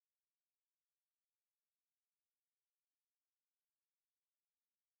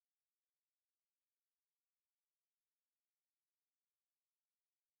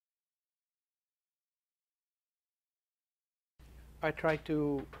I try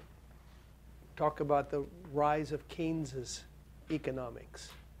to talk about the rise of Keynes's economics.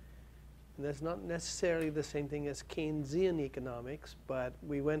 And that's not necessarily the same thing as Keynesian economics, but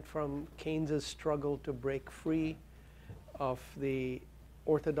we went from Keynes's struggle to break free of the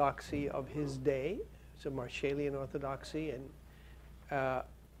orthodoxy of his day, so Marshallian orthodoxy, and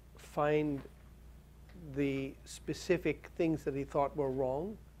find the specific things that he thought were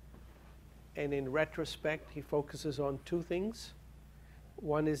wrong. And in retrospect, he focuses on two things.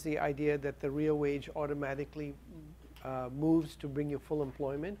 One is the idea that the real wage automatically moves to bring you full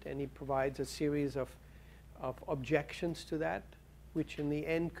employment, and he provides a series of objections to that, which in the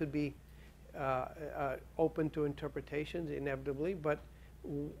end could be open to interpretations inevitably. But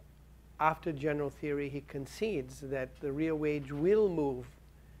after general theory, he concedes that the real wage will move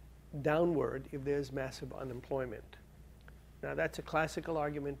downward if there's massive unemployment. Now that's a classical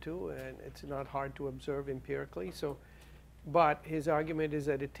argument too, and it's not hard to observe empirically. But his argument is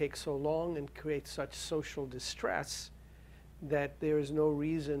that it takes so long and creates such social distress that there is no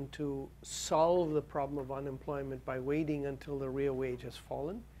reason to solve the problem of unemployment by waiting until the real wage has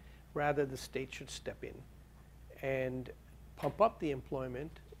fallen. Rather, the state should step in and pump up the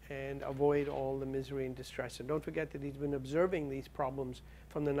employment and avoid all the misery and distress. And don't forget that he's been observing these problems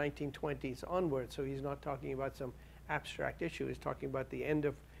from the 1920s onward, so he's not talking about some abstract issue. He's talking about the end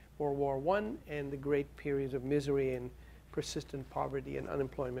of World War I and the great periods of misery and persistent poverty and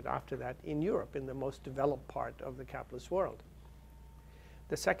unemployment after that in Europe, in the most developed part of the capitalist world.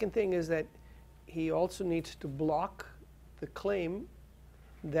 The second thing is that he also needs to block the claim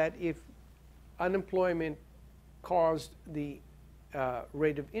that if unemployment caused the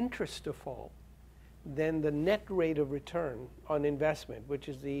rate of interest to fall, then the net rate of return on investment, which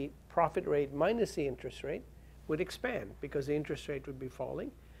is the profit rate minus the interest rate, would expand because the interest rate would be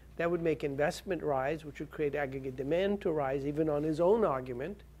falling. That would make investment rise, which would create aggregate demand to rise, even on his own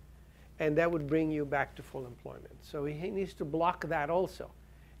argument, and that would bring you back to full employment. So he needs to block that also.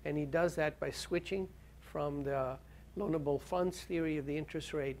 And he does that by switching from the loanable funds theory of the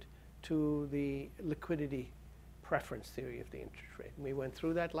interest rate to the liquidity preference theory of the interest rate. And we went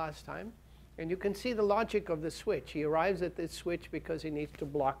through that last time. And you can see the logic of the switch. He arrives at this switch because he needs to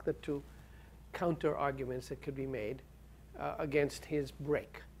block the two counter arguments that could be made against his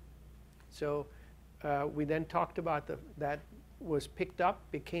break. So we then talked about that was picked up,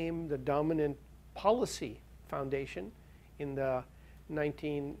 became the dominant policy foundation in the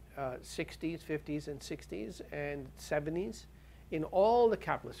 1960s, 50s, and 60s, and 70s in all the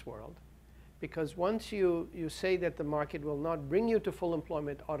capitalist world. Because once you say that the market will not bring you to full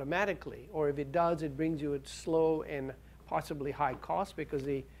employment automatically, or if it does, it brings you at slow and possibly high cost, because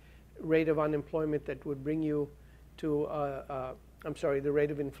the rate of unemployment that would bring you to the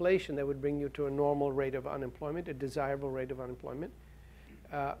rate of inflation that would bring you to a normal rate of unemployment, a desirable rate of unemployment,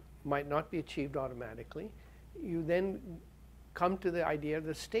 might not be achieved automatically. You then come to the idea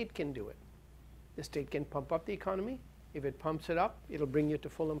the state can do it. The state can pump up the economy. If it pumps it up, it'll bring you to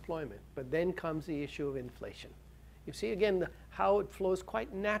full employment. But then comes the issue of inflation. You see again how it flows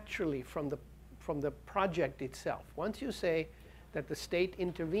quite naturally from the project itself. Once you say that the state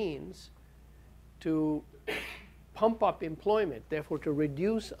intervenes to pump up employment, therefore to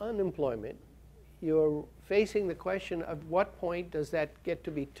reduce unemployment, you're facing the question of what point does that get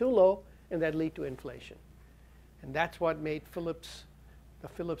to be too low and that lead to inflation. And that's what made the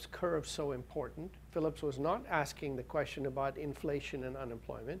Phillips curve so important. Phillips was not asking the question about inflation and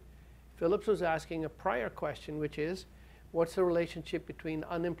unemployment. Phillips was asking a prior question, which is, what's the relationship between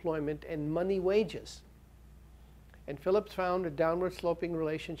unemployment and money wages? And Phillips found a downward sloping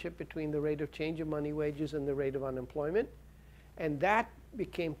relationship between the rate of change of money wages and the rate of unemployment. And that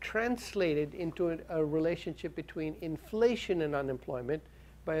became translated into a relationship between inflation and unemployment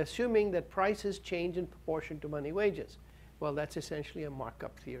by assuming that prices change in proportion to money wages. Well, that's essentially a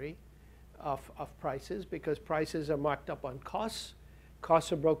markup theory of prices, because prices are marked up on costs.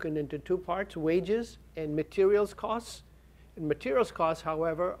 Costs are broken into two parts, wages and materials costs. And materials costs,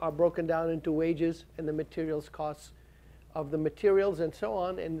 however, are broken down into wages and the materials costs of the materials and so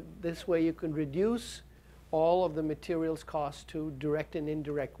on. And this way you can reduce all of the materials costs to direct and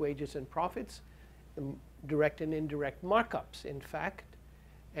indirect wages and profits, direct and indirect markups, in fact.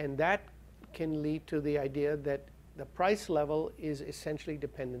 And that can lead to the idea that the price level is essentially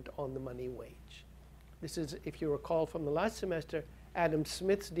dependent on the money wage. This is, if you recall from the last semester, Adam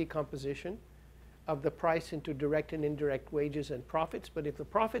Smith's decomposition of the price into direct and indirect wages and profits. But if the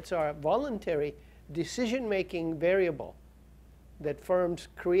profits are a voluntary decision-making variable that firms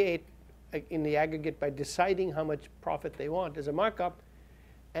create in the aggregate by deciding how much profit they want as a markup,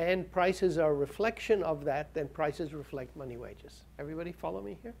 and prices are a reflection of that, then prices reflect money wages. Everybody follow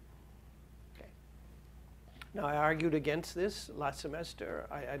me here? Okay. Now, I argued against this last semester.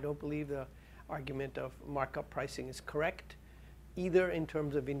 I don't believe the argument of markup pricing is correct, either in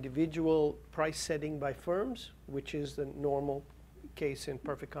terms of individual price setting by firms, which is the normal case in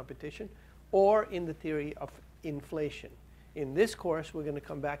perfect competition, or in the theory of inflation. In this course, we're going to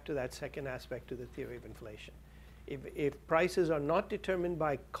come back to that second aspect to the theory of inflation. If prices are not determined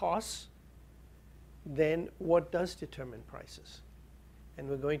by costs, then what does determine prices? And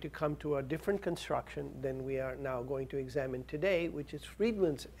we're going to come to a different construction than we are now going to examine today, which is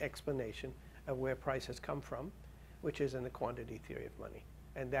Friedman's explanation of where prices come from, which is in the quantity theory of money.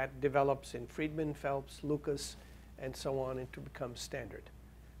 And that develops in Friedman, Phelps, Lucas, and so on, and to become standard.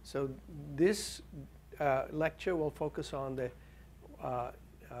 So this lecture will focus on the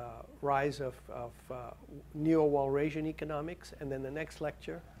rise of neo-Walraisian economics, and then the next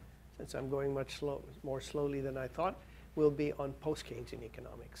lecture, since I'm going much more slowly than I thought, will be on post-Keynesian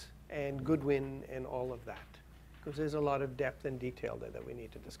economics and Goodwin and all of that, because there's a lot of depth and detail there that we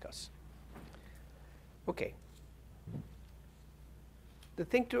need to discuss. Okay. The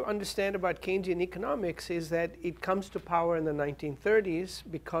thing to understand about Keynesian economics is that it comes to power in the 1930s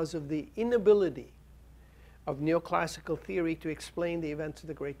because of the inability of neoclassical theory to explain the events of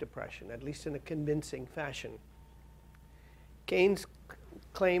the Great Depression, at least in a convincing fashion. Keynes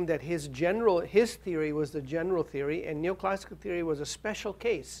claimed that his theory was the general theory, and neoclassical theory was a special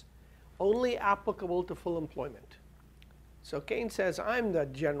case, only applicable to full employment. So Keynes says, I'm the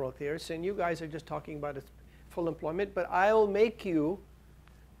general theorist, and you guys are just talking about full employment, but I'll make you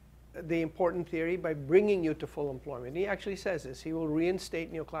the important theory by bringing you to full employment. He actually says this. He will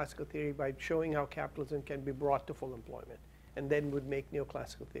reinstate neoclassical theory by showing how capitalism can be brought to full employment, and then would make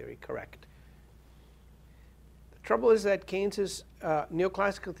neoclassical theory correct. The trouble is that Keynes's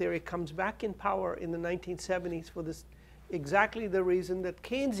neoclassical theory comes back in power in the 1970s for this exactly the reason that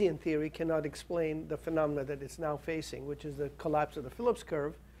Keynesian theory cannot explain the phenomena that it's now facing, which is the collapse of the Phillips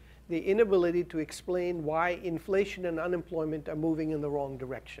curve, the inability to explain why inflation and unemployment are moving in the wrong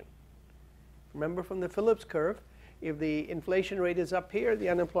direction. Remember from the Phillips curve, if the inflation rate is up here, the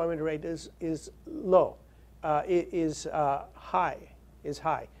unemployment rate is low, is high.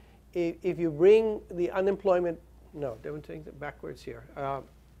 If you bring the unemployment, no, they were doing it backwards here.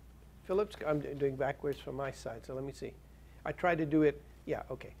 Phillips, I'm doing backwards from my side, so let me see. I tried to do it, yeah,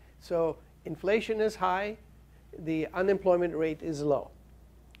 okay. So inflation is high, the unemployment rate is low.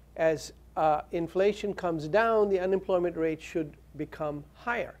 As inflation comes down, the unemployment rate should become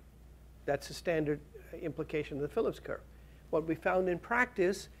higher. That's a standard implication of the Phillips curve. What we found in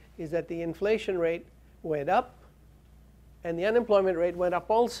practice is that the inflation rate went up and the unemployment rate went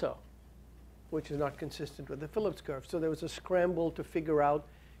up also, which is not consistent with the Phillips curve. So there was a scramble to figure out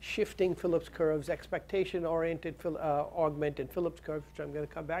shifting Phillips curves, expectation-oriented augmented Phillips curves, which I'm going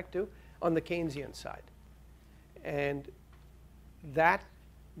to come back to, on the Keynesian side. And that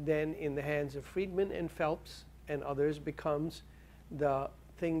then, in the hands of Friedman and Phelps and others, becomes the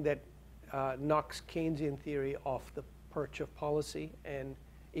thing that knocks Keynesian theory off the perch of policy and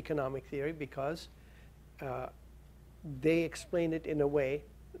economic theory, because they explain it in a way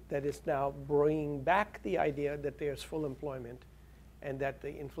that is now bringing back the idea that there's full employment and that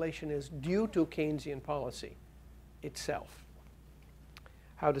the inflation is due to Keynesian policy itself.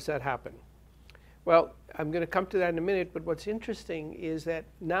 How does that happen? Well, I'm going to come to that in a minute, but what's interesting is that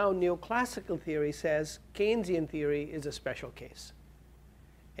now neoclassical theory says Keynesian theory is a special case,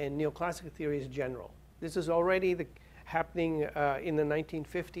 and neoclassical theory is general. This is already happening in the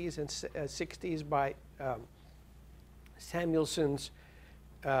 1950s and 60s by Samuelson's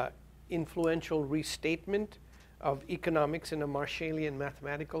influential restatement of economics in a Marshallian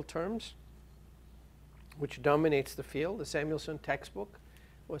mathematical terms, which dominates the field. The Samuelson textbook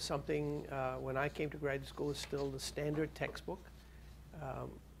was something, when I came to graduate school, was still the standard textbook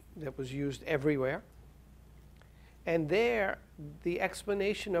that was used everywhere. And there, the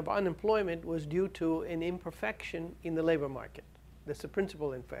explanation of unemployment was due to an imperfection in the labor market. That's the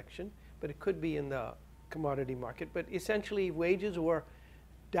principal imperfection, but it could be in the commodity market. But essentially, wages were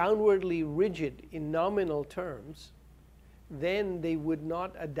downwardly rigid in nominal terms. Then they would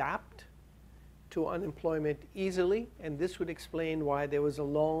not adapt to unemployment easily, and this would explain why there was a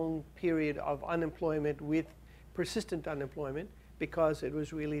long period of unemployment with persistent unemployment, because it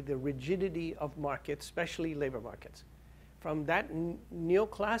was really the rigidity of markets, especially labor markets. From that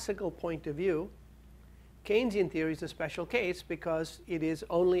neoclassical point of view, Keynesian theory is a special case because it is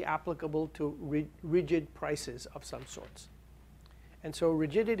only applicable to rigid prices of some sorts. And so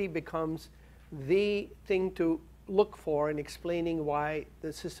rigidity becomes the thing to look for in explaining why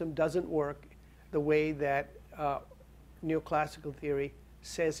the system doesn't work the way that neoclassical theory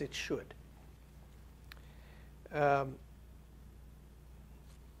says it should.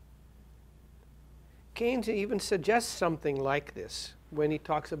 Keynes even suggests something like this when he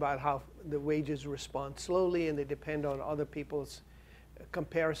talks about how the wages respond slowly and they depend on other people's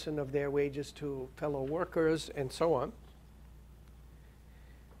comparison of their wages to fellow workers and so on.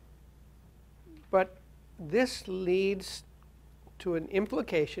 But this leads to an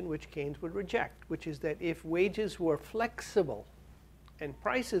implication which Keynes would reject, which is that if wages were flexible and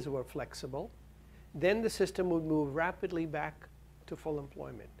prices were flexible, then the system would move rapidly back to full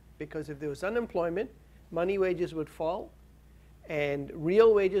employment. Because if there was unemployment, money wages would fall, and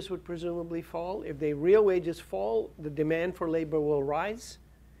real wages would presumably fall. If the real wages fall, the demand for labor will rise,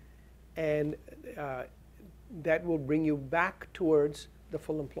 and that will bring you back towards the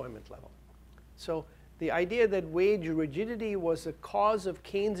full employment level. So the idea that wage rigidity was a cause of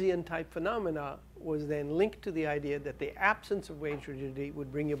Keynesian type phenomena was then linked to the idea that the absence of wage rigidity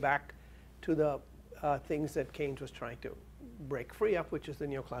would bring you back to the things that Keynes was trying to break free of, which is the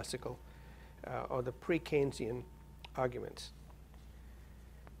neoclassical or the pre-Keynesian arguments.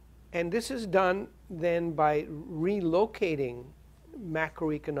 And this is done then by relocating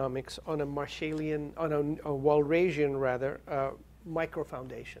macroeconomics on a Marshallian, on a Walraisian rather, micro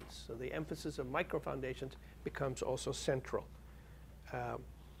foundations. So the emphasis of micro foundations becomes also central.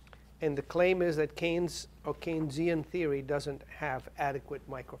 And the claim is that Keynes or Keynesian theory doesn't have adequate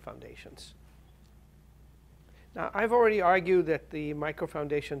micro foundations. Now, I've already argued that the micro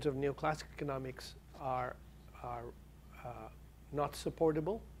foundations of neoclassical economics are not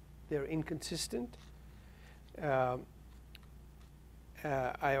supportable. They're inconsistent. I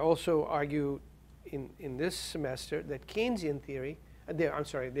also argue in this semester that Keynesian theory,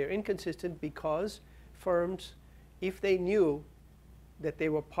 they're inconsistent because firms, if they knew that they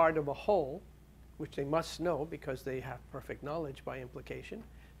were part of a whole, which they must know because they have perfect knowledge by implication,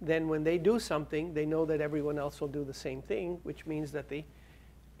 then when they do something, they know that everyone else will do the same thing, which means that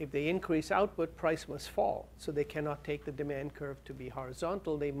if they increase output, price must fall. So they cannot take the demand curve to be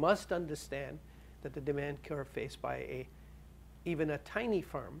horizontal. They must understand that the demand curve faced by even a tiny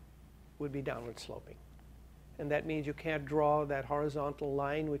firm would be downward sloping. And that means you can't draw that horizontal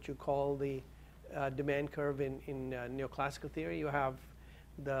line, which you call the demand curve in neoclassical theory. You have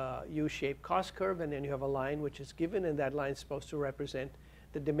the U-shaped cost curve, and then you have a line which is given, and that line is supposed to represent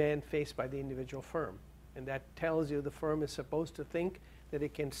the demand faced by the individual firm. And that tells you the firm is supposed to think that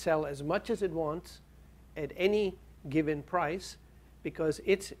it can sell as much as it wants at any given price because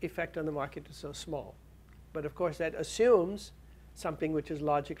its effect on the market is so small. But of course, that assumes something which is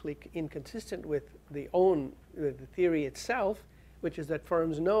logically inconsistent with the theory itself, which is that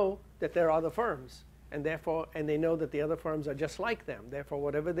firms know that there are other firms, and therefore, and they know that the other firms are just like them. Therefore,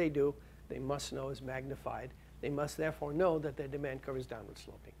 whatever they do, they must know is magnified. They must therefore know that their demand curve is downward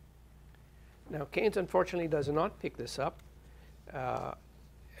sloping. Now, Keynes unfortunately does not pick this up,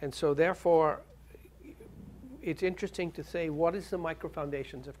 and so therefore, it's interesting to say what is the micro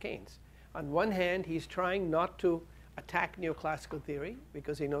foundations of Keynes. On one hand, he's trying not to attack neoclassical theory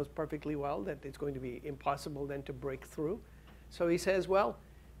because he knows perfectly well that it's going to be impossible then to break through. So he says, well,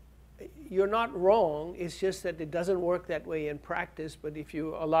 you're not wrong. It's just that it doesn't work that way in practice. But if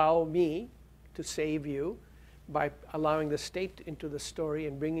you allow me to save you by allowing the state into the story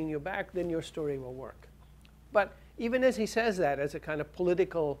and bringing you back, then your story will work. But even as he says that as a kind of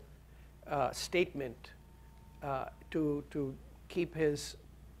political statement to keep his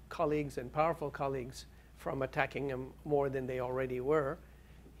colleagues and powerful colleagues from attacking him more than they already were,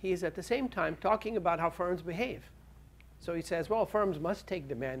 he's at the same time talking about how firms behave. So he says, well, firms must take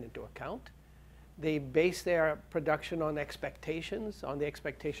demand into account. They base their production on expectations, on the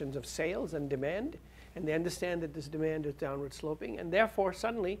expectations of sales and demand, and they understand that this demand is downward sloping, and therefore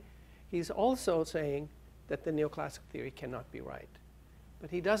suddenly he's also saying that the neoclassical theory cannot be right.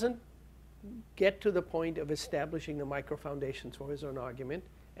 But he doesn't get to the point of establishing the micro foundations for his own argument,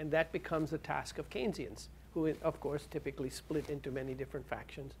 and that becomes the task of Keynesians, who of course typically split into many different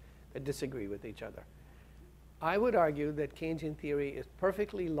factions that disagree with each other. I would argue that Keynesian theory is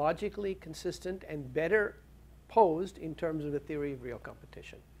perfectly logically consistent and better posed in terms of the theory of real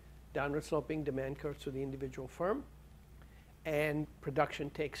competition. Downward sloping demand curves for the individual firm, and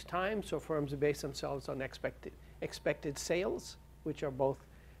production takes time, so firms base themselves on expected sales, which are both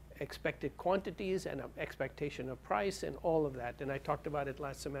expected quantities and an expectation of price and all of that. And I talked about it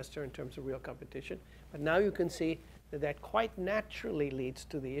last semester in terms of real competition. But now you can see that that quite naturally leads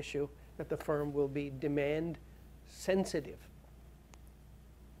to the issue that the firm will be demand sensitive.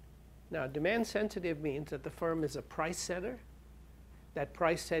 Now, demand sensitive means that the firm is a price setter. That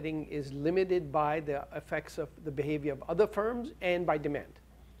price setting is limited by the effects of the behavior of other firms and by demand.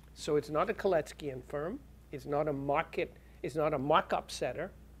 So it's not a Kaleckian firm. It's not a market. It's not a markup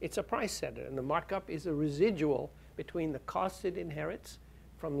setter. It's a price setter. And the markup is a residual between the cost it inherits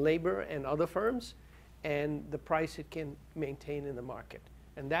from labor and other firms and the price it can maintain in the market.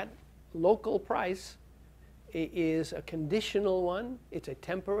 And that local price is a conditional one. It's a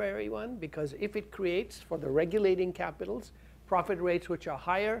temporary one, because if it creates, for the regulating capitals, profit rates which are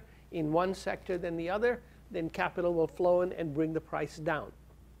higher in one sector than the other, then capital will flow in and bring the price down.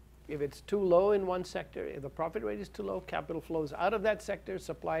 If it's too low in one sector, if the profit rate is too low, capital flows out of that sector,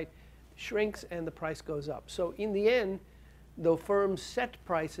 supply shrinks, and the price goes up. So in the end, though firms set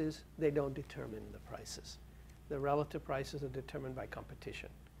prices, they don't determine the prices. The relative prices are determined by competition.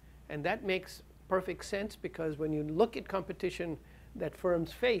 And that makes perfect sense, because when you look at competition that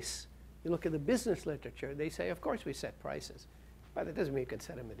firms face, you look at the business literature, they say, of course we set prices. But that doesn't mean you can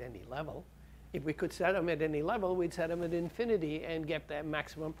set them at any level. If we could set them at any level, we'd set them at infinity and get the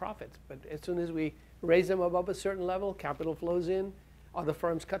maximum profits. But as soon as we raise them above a certain level, capital flows in, other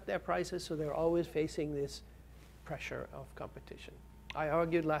firms cut their prices, so they're always facing this pressure of competition. I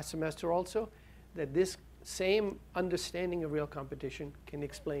argued last semester also that this same understanding of real competition can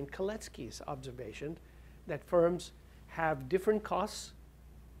explain Kalecki's observation that firms have different costs.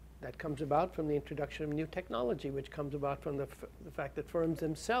 That comes about from the introduction of new technology, which comes about from the fact that firms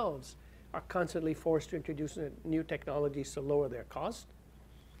themselves are constantly forced to introduce new technologies to lower their cost.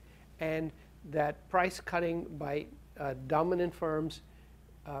 And that price cutting by dominant firms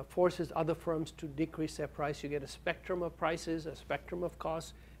forces other firms to decrease their price. You get a spectrum of prices, a spectrum of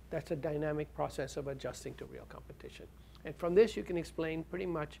costs. That's a dynamic process of adjusting to real competition. And from this, you can explain pretty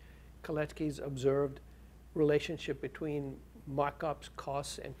much Kalecki's observed relationship between markups,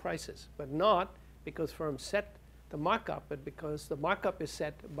 costs, and prices, but not because firms set the markup, but because the markup is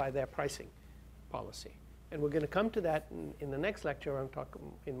set by their pricing policy. And we're going to come to that in the next lecture. I'm talking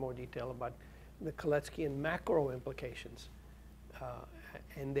in more detail about the Kaleckian macro implications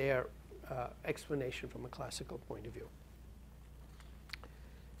and their explanation from a classical point of view.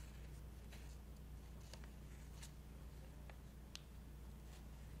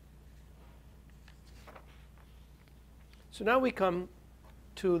 So now we come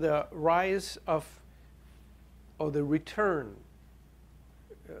to the rise of, or the return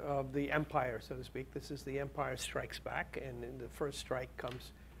of the empire, so to speak. This is the Empire Strikes Back, and the first strike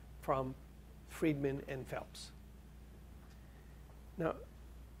comes from Friedman and Phelps. Now,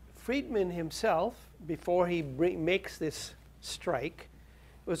 Friedman himself, before he makes this strike,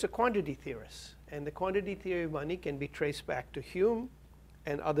 was a quantity theorist. And the quantity theory of money can be traced back to Hume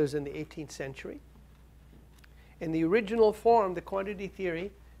and others in the 18th century. In the original form, the quantity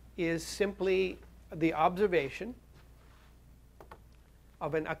theory is simply the observation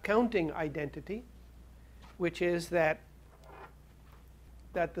of an accounting identity, which is that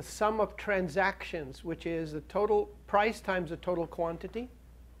the sum of transactions, which is the total price times the total quantity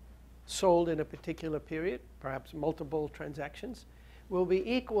sold in a particular period, perhaps multiple transactions, will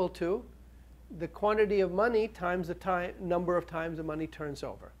be equal to the quantity of money times the number of times the money turns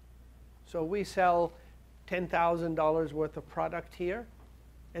over. So we sell $10,000 worth of product here,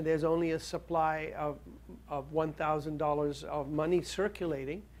 and there's only a supply of $1,000 of money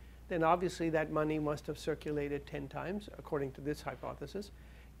circulating, then obviously that money must have circulated 10 times, according to this hypothesis,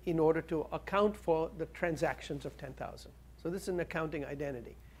 in order to account for the transactions of 10,000. So this is an accounting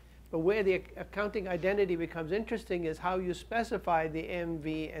identity. But where the accounting identity becomes interesting is how you specify the M,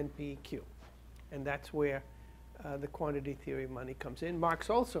 V, and P, Q. And that's where the quantity theory of money comes in. Marx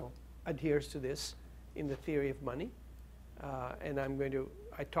also adheres to this in the theory of money. And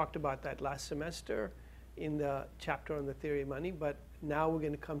I talked about that last semester in the chapter on the theory of money, but now we're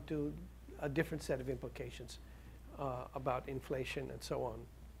going to come to a different set of implications about inflation and so on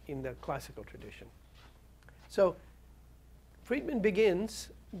in the classical tradition. So Friedman begins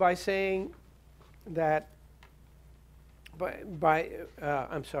by saying that,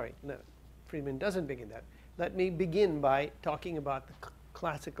 I'm sorry, no, Friedman doesn't begin that. Let me begin by talking about the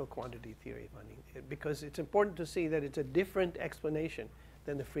classical quantity theory of money, because it's important to see that it's a different explanation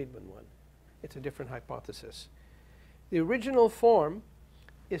than the Friedman one. It's a different hypothesis. The original form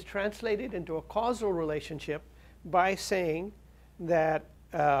is translated into a causal relationship by saying that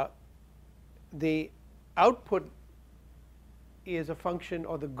the output is a function,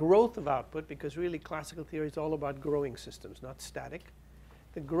 or the growth of output, because really classical theory is all about growing systems, not static.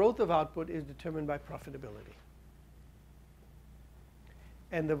 The growth of output is determined by profitability.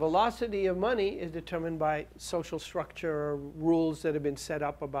 And the velocity of money is determined by social structure, rules that have been set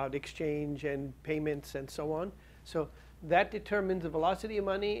up about exchange and payments and so on. So that determines the velocity of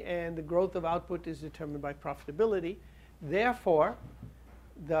money, and the growth of output is determined by profitability. Therefore,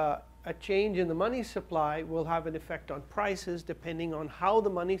 a change in the money supply will have an effect on prices depending on how the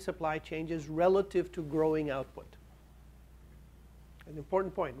money supply changes relative to growing output. An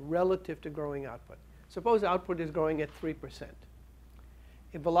important point, relative to growing output. Suppose output is growing at 3%.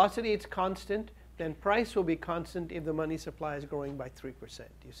 If velocity is constant, then price will be constant if the money supply is growing by 3%.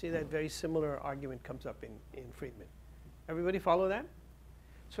 You see that very similar argument comes up in Friedman. Everybody follow that?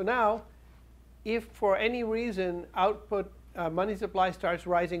 So now, if for any reason output money supply starts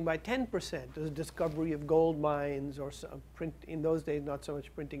rising by 10%, the discovery of gold mines, or in those days not so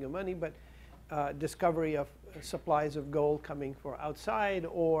much printing of money, but discovery of supplies of gold coming from outside,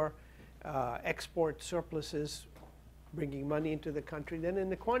 or export surpluses bringing money into the country, then in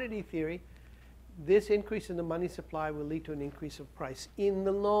the quantity theory, this increase in the money supply will lead to an increase of price in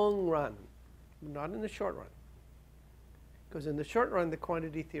the long run, not in the short run. Because in the short run, the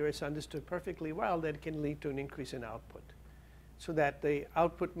quantity theorists understood perfectly well that it can lead to an increase in output, so that the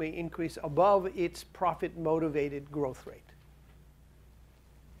output may increase above its profit-motivated growth rate.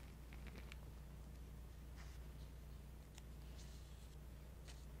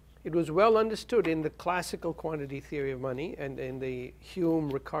 It was well understood in the classical quantity theory of money, and in the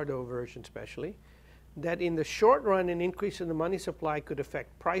Hume-Ricardo version especially, that in the short run, an increase in the money supply could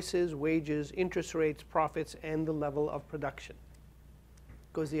affect prices, wages, interest rates, profits, and the level of production.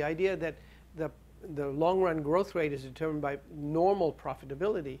 Because the idea that the long-run growth rate is determined by normal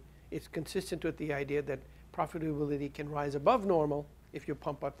profitability is consistent with the idea that profitability can rise above normal if you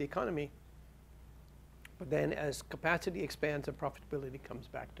pump up the economy. But then as capacity expands, the profitability comes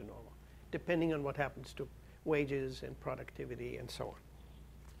back to normal, depending on what happens to wages and productivity and so on.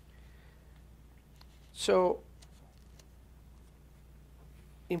 So,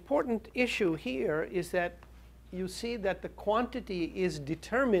 important issue here is that you see that the quantity is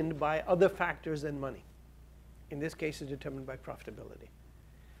determined by other factors than money. In this case, it's determined by profitability.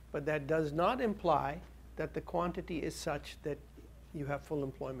 But that does not imply that the quantity is such that you have full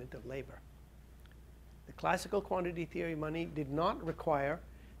employment of labor. The classical quantity theory money did not require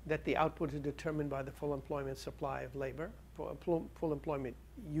that the output is determined by the full employment supply of labor, full employment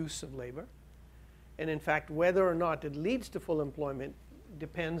use of labor. And in fact, whether or not it leads to full employment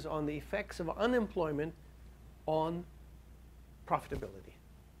depends on the effects of unemployment on profitability.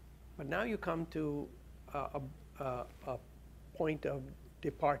 But now you come to a point of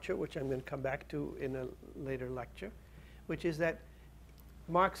departure, which I'm going to come back to in a later lecture, which is that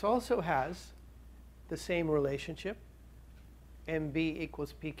Marx also has the same relationship, MB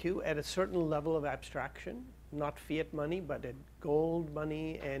equals PQ, at a certain level of abstraction, not fiat money, but at gold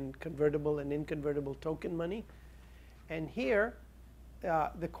money and convertible and inconvertible token money. And here,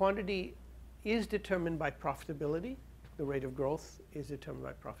 the quantity is determined by profitability. The rate of growth is determined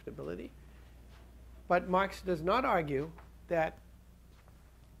by profitability. But Marx does not argue that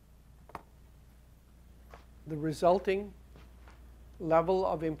the resulting level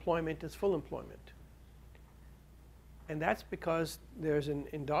of employment is full employment. And that's because there's an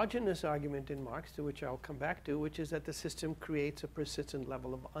endogenous argument in Marx, to which I'll come back to, which is that the system creates a persistent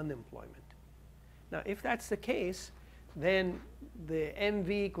level of unemployment. Now, if that's the case, then the MV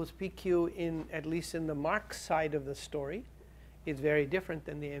equals PQ, at least in the Marx side of the story, is very different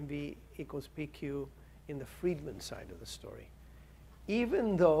than the MV equals PQ in the Friedman side of the story.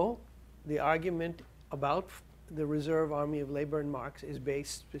 Even though the argument about the reserve army of labor in Marx is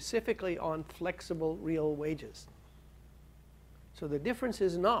based specifically on flexible real wages. So the difference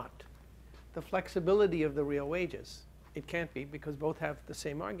is not the flexibility of the real wages. It can't be, because both have the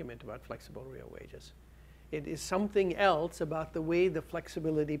same argument about flexible real wages. It is something else about the way the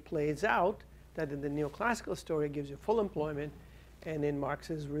flexibility plays out that in the neoclassical story gives you full employment, and in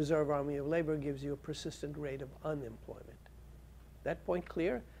Marx's reserve army of labor gives you a persistent rate of unemployment. That point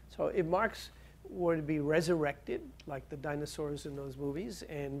clear? So if Marx were to be resurrected, like the dinosaurs in those movies,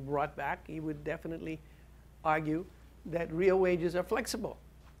 and brought back, he would definitely argue that real wages are flexible.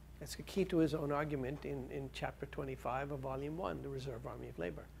 That's the key to his own argument in chapter 25 of volume 1, the reserve army of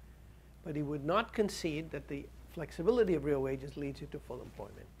labor. But he would not concede that the flexibility of real wages leads you to full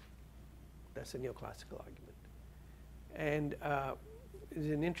employment. That's the neoclassical argument. And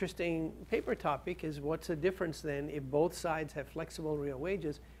an interesting paper topic is, what's the difference then if both sides have flexible real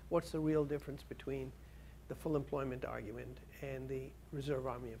wages? What's the real difference between the full employment argument and the reserve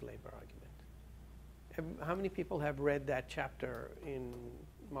army of labor argument? How many people have read that chapter in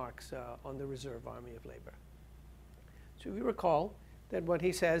Marx on the reserve army of labor? So if you recall, that what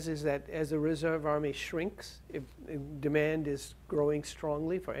he says is that as the reserve army shrinks, if demand is growing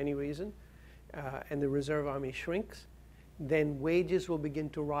strongly for any reason, and the reserve army shrinks, then wages will begin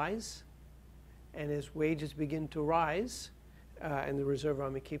to rise. And as wages begin to rise, and the reserve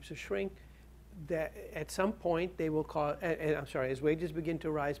army keeps to shrink, that at some point they will cause, I'm sorry, as wages begin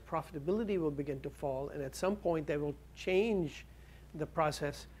to rise, profitability will begin to fall, and at some point they will change the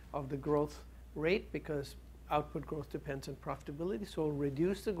process of the growth rate, because output growth depends on profitability. So it'll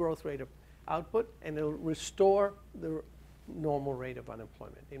reduce the growth rate of output, and it'll restore the normal rate of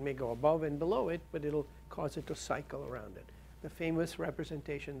unemployment. It may go above and below it, but it'll cause it to cycle around it. The famous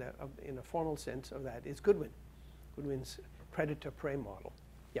representation that in a formal sense of that is Goodwin. Goodwin's predator-prey model.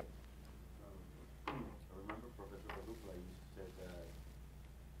 Yep. I remember Professor Badukla used to say that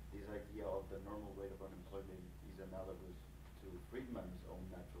this idea of the normal rate of unemployment is analogous to Friedman's own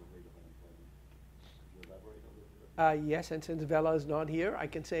natural rate of unemployment. Could you elaborate a little bit? Yes, and since Vela is not here, I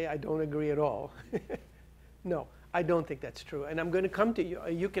can say I don't agree at all. No, I don't think that's true. And I'm going to come to you.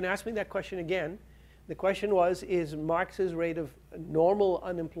 You can ask me that question again. The question was, is Marx's rate of normal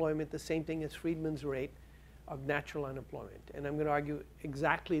unemployment the same thing as Friedman's rate of natural unemployment? And I'm going to argue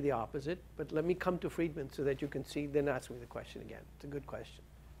exactly the opposite. But let me come to Friedman so that you can see, then ask me the question again. It's a good question.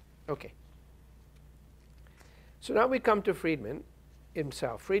 OK. So now we come to Friedman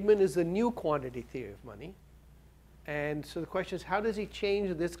himself. Friedman is the new quantity theory of money. And so the question is, how does he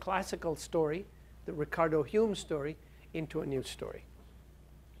change this classical story, the Ricardo Hume story, into a new story?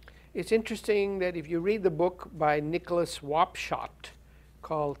 It's interesting that if you read the book by Nicholas Wapshott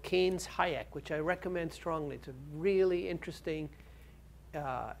called Keynes Hayek, which I recommend strongly, it's a really interesting,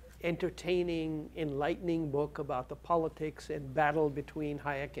 entertaining, enlightening book about the politics and battle between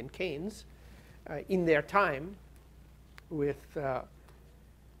Hayek and Keynes in their time, with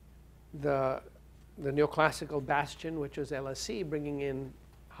the neoclassical bastion, which was LSE, bringing in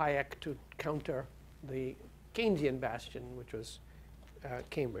Hayek to counter the Keynesian bastion, which was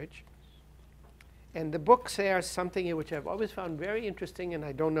Cambridge. And the book says something which I've always found very interesting, and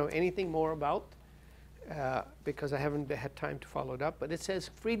I don't know anything more about because I haven't had time to follow it up. But it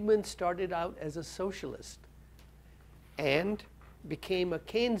says Friedman started out as a socialist and became a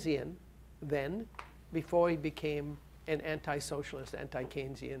Keynesian then, before he became an anti-socialist,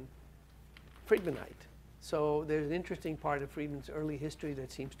 anti-Keynesian Friedmanite. So there's an interesting part of Friedman's early history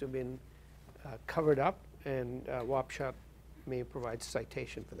that seems to have been covered up, and Wapshott may provide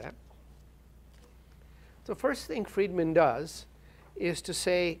citation for that. The first thing Friedman does is to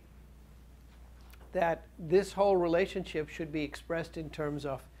say that this whole relationship should be expressed in terms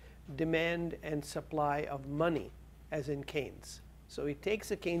of demand and supply of money, as in Keynes. So he takes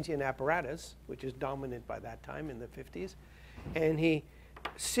the Keynesian apparatus, which is dominant by that time in the 50s, and he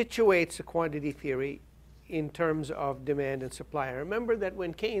situates the quantity theory in terms of demand and supply. And remember that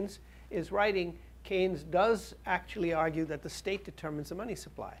when Keynes is writing, Keynes does actually argue that the state determines the money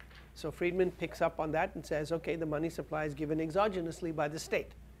supply. So Friedman picks up on that and says, OK, the money supply is given exogenously by the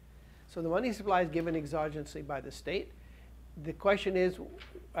state. So the money supply is given exogenously by the state. The question is,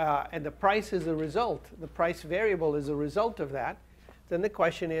 and the price is a result, the price variable is a result of that. Then the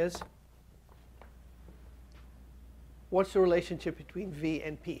question is, what's the relationship between V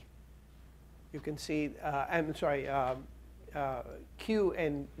and P? You can see, I'm sorry, Q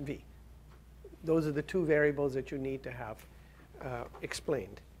and V. Those are the two variables that you need to have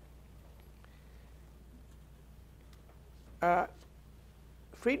explained.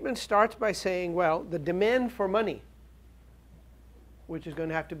 Friedman starts by saying, well, the demand for money, which is going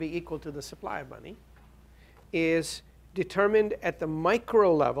to have to be equal to the supply of money, is determined at the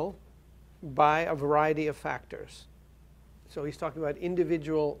micro level by a variety of factors. So he's talking about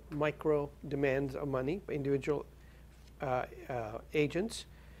individual micro demands of money, individual agents,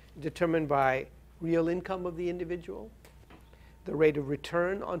 determined by real income of the individual, the rate of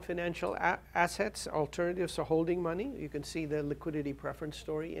return on financial assets, alternatives to holding money. You can see the liquidity preference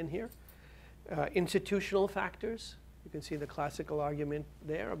story in here. Institutional factors. You can see the classical argument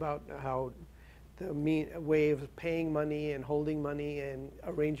there about how the way of paying money and holding money and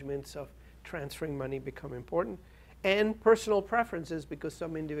arrangements of transferring money become important. And personal preferences, because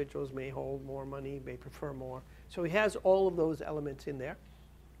some individuals may hold more money, may prefer more. So he has all of those elements in there.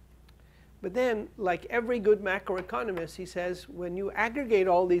 But then, like every good macroeconomist, he says, when you aggregate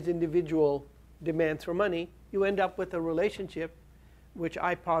all these individual demands for money, you end up with a relationship which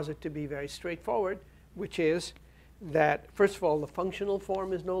I posit to be very straightforward, which is that, first of all, the functional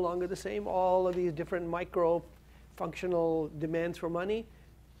form is no longer the same. All of these different micro-functional demands for money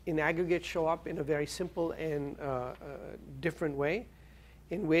in aggregate show up in a very simple and different way,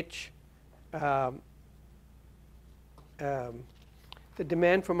 in which the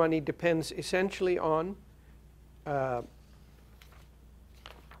demand for money depends essentially on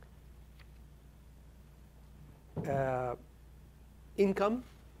income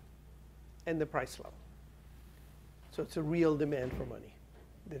and the price level. So it's a real demand for money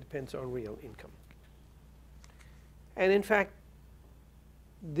that depends on real income. And in fact,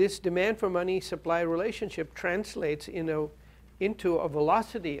 this demand for money supply relationship translates into a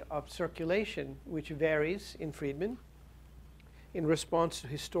velocity of circulation which varies in Friedman in response to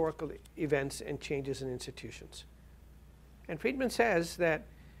historical events and changes in institutions. And Friedman says that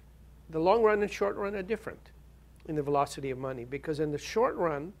the long run and short run are different in the velocity of money, because in the short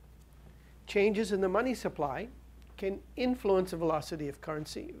run, changes in the money supply can influence the velocity of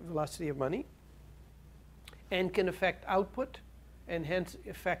currency, velocity of money, and can affect output and hence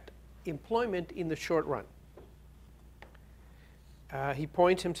affect employment in the short run. He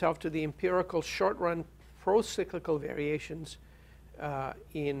points himself to the empirical short run pro-cyclical variations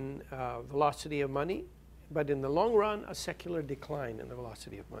in velocity of money, but in the long run, a secular decline in the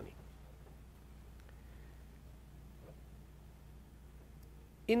velocity of money.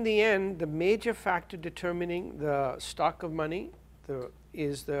 In the end, the major factor determining the stock of money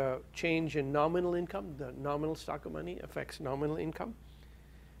is the change in nominal income. The nominal stock of money affects nominal income.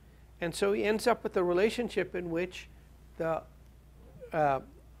 And so he ends up with a relationship in which the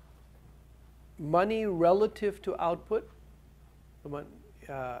money relative to output,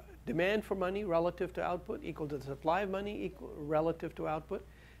 demand for money relative to output equal to the supply of money relative to output,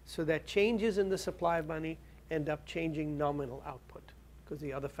 so that changes in the supply of money end up changing nominal output, because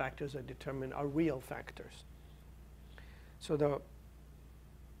the other factors are real factors. So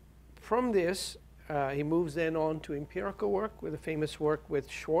from this, he moves then on to empirical work with a famous work with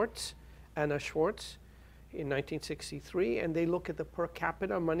Anna Schwartz in 1963, and they look at the per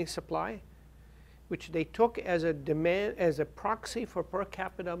capita money supply, which they took as a proxy for per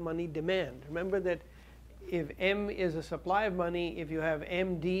capita money demand. Remember that if M is a supply of money, if you have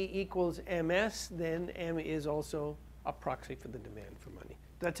MD equals MS, then M is also a proxy for the demand for money.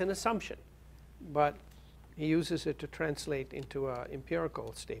 That's an assumption, but he uses it to translate into an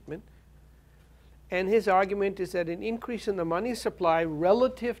empirical statement. And his argument is that an increase in the money supply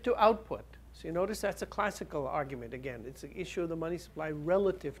relative to output, so you notice that's a classical argument again, it's the issue of the money supply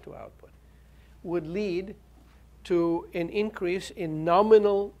relative to output, would lead to an increase in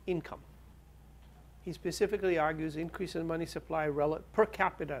nominal income. He specifically argues increase in money supply, per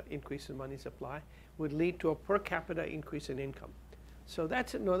capita increase in money supply, would lead to a per capita increase in income. So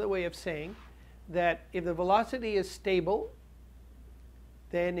that's another way of saying that if the velocity is stable,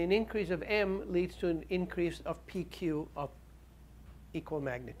 then an increase of M leads to an increase of PQ of equal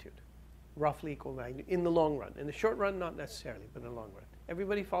magnitude, roughly equal magnitude, in the long run. In the short run, not necessarily, but in the long run.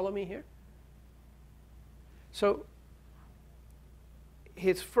 Everybody follow me here? So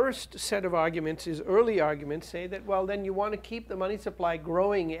his first set of arguments, his early arguments, say that, well, then you want to keep the money supply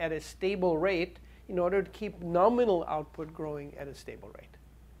growing at a stable rate in order to keep nominal output growing at a stable rate.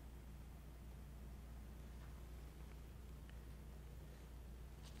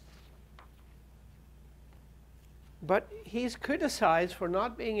 But he's criticized for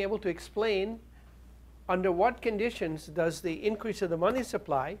not being able to explain under what conditions does the increase of the money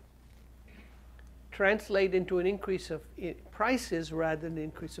supply translate into an increase of prices rather than an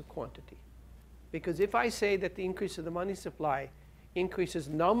increase of quantity. Because if I say that the increase of the money supply increases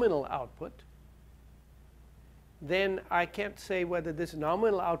nominal output, then I can't say whether this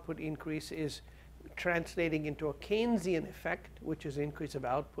nominal output increase is translating into a Keynesian effect, which is increase of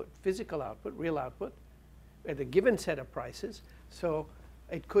output, physical output, real output, at a given set of prices. So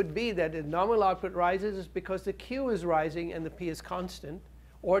it could be that the nominal output rises is because the Q is rising and the P is constant,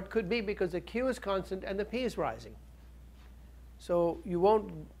 or it could be because the Q is constant and the P is rising. So you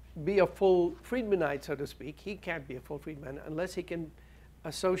won't be a full Friedmanite, so to speak. He can't be a full Friedman unless he can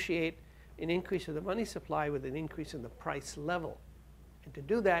associate an increase of the money supply with an increase in the price level. And to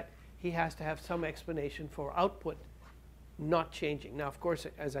do that, he has to have some explanation for output not changing. Now, of course,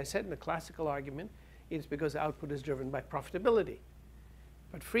 as I said in the classical argument, it's because output is driven by profitability.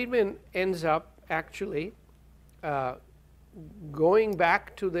 But Friedman ends up actually going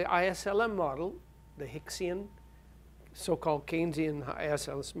back to the ISLM model, the Hicksian, so-called Keynesian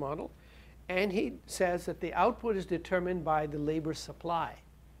ISLM model, and he says that the output is determined by the labor supply.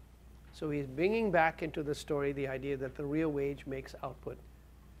 So he's bringing back into the story the idea that the real wage makes output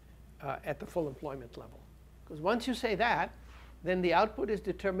at the full employment level. Because once you say that, then the output is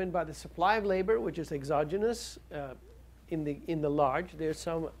determined by the supply of labor, which is exogenous in the large. There's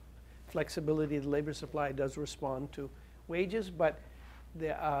some flexibility. The labor supply does respond to wages, but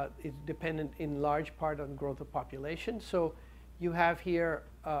it's dependent in large part on growth of population. So you have here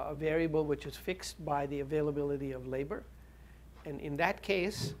a variable which is fixed by the availability of labor. And in that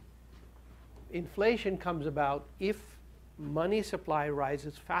case, inflation comes about if money supply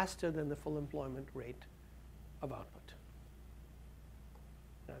rises faster than the full employment rate of output.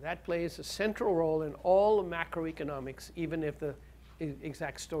 Now that plays a central role in all macroeconomics, even if the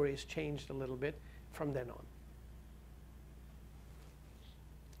exact story has changed a little bit from then on.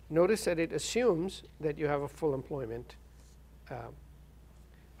 Notice that it assumes that you have a full employment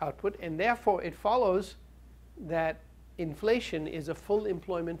output, and therefore it follows that inflation is a full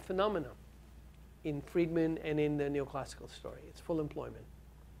employment phenomenon in Friedman and in the neoclassical story. It's full employment.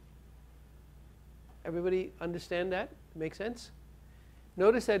 Everybody understand that? Make sense?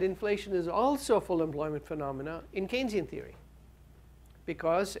 Notice that inflation is also a full employment phenomena in Keynesian theory,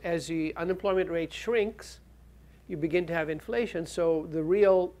 because as the unemployment rate shrinks, you begin to have inflation. So the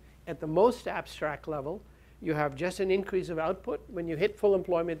real, at the most abstract level, you have just an increase of output. When you hit full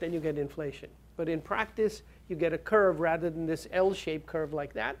employment, then you get inflation. But in practice, you get a curve rather than this L-shaped curve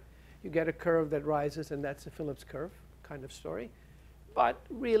like that. You get a curve that rises, and that's the Phillips curve kind of story. But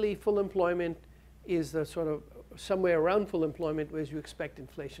really, full employment is the sort of somewhere around full employment where you expect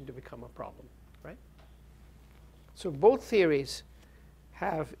inflation to become a problem, right? So both theories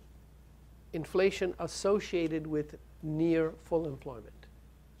have inflation associated with near full employment.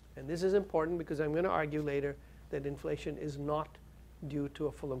 And this is important because I'm going to argue later that inflation is not due to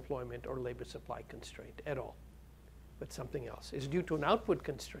a full employment or labor supply constraint at all, but something else. It's due to an output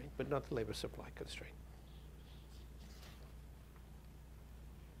constraint, but not the labor supply constraint.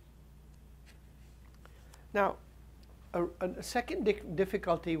 Now, a second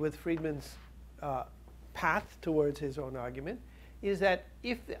difficulty with Friedman's path towards his own argument is that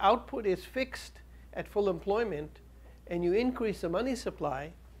if the output is fixed at full employment and you increase the money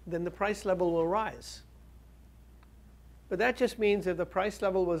supply, then the price level will rise. But that just means if the price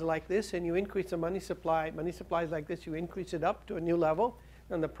level was like this and you increase the money supply is like this, you increase it up to a new level,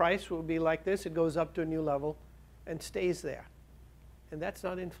 then the price will be like this, it goes up to a new level and stays there. And that's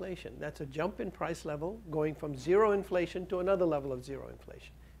not inflation. That's a jump in price level going from zero inflation to another level of zero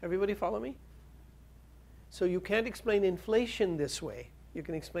inflation. Everybody follow me? So you can't explain inflation this way. You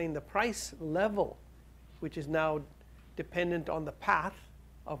can explain the price level, which is now dependent on the path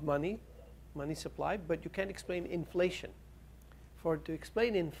of money supply, but you can't explain inflation. To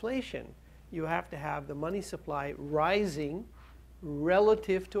explain inflation, you have to have the money supply rising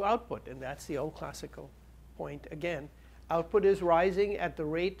relative to output, and that's the old classical point again. Output is rising at the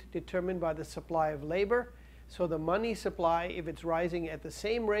rate determined by the supply of labor. So the money supply, if it's rising at the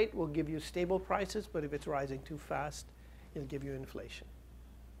same rate, will give you stable prices, but if it's rising too fast, it'll give you inflation.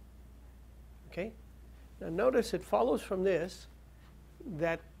 Okay? Now notice it follows from this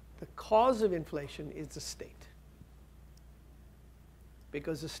that the cause of inflation is the state,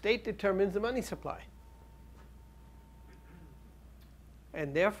 because the state determines the money supply.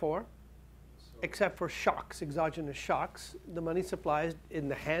 And therefore, except for shocks, exogenous shocks, the money supply is in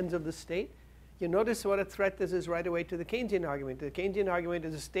the hands of the state. You notice what a threat this is right away to the Keynesian argument. The Keynesian argument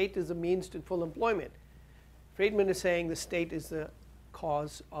is the state is a means to full employment. Friedman is saying the state is the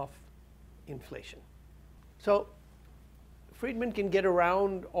cause of inflation. So Friedman can get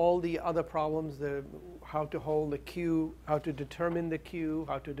around all the other problems, how to hold the Q, how to determine the Q,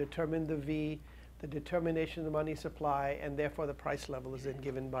 how to determine the V, the determination of the money supply, and therefore the price level is then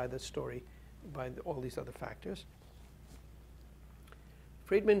given by the story, by all these other factors.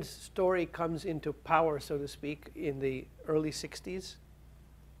 Friedman's story comes into power, so to speak, in the early 60s.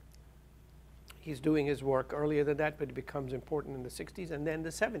 He's doing his work earlier than that, but it becomes important in the 60s and then the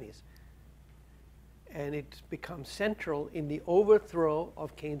 70s. And it becomes central in the overthrow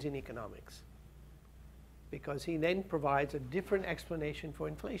of Keynesian economics, because he then provides a different explanation for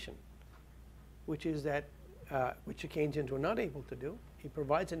inflation, which is that which the Keynesians were not able to do. He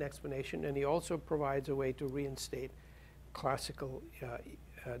provides an explanation, and he also provides a way to reinstate classical,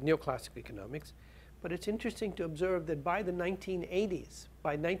 neoclassical economics. But it's interesting to observe that by the 1980s,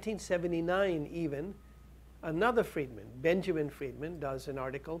 by 1979 even, another Friedman, Benjamin Friedman, does an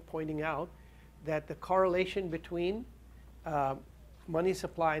article pointing out that the correlation between money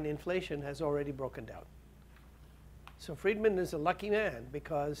supply and inflation has already broken down. So Friedman is a lucky man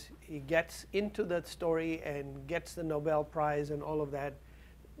because he gets into that story and gets the Nobel Prize and all of that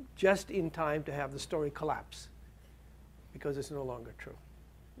just in time to have the story collapse, because it's no longer true.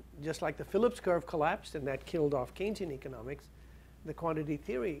 Just like the Phillips curve collapsed and that killed off Keynesian economics, the quantity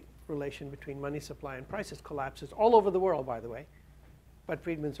theory relation between money supply and prices collapses all over the world, by the way. But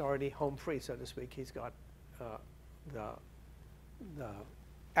Friedman's already home free, so to speak. He's got the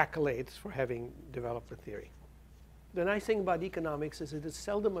accolades for having developed the theory. The nice thing about economics is it is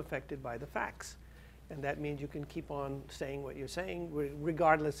seldom affected by the facts. And that means you can keep on saying what you're saying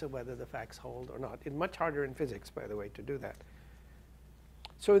regardless of whether the facts hold or not. It's much harder in physics, by the way, to do that.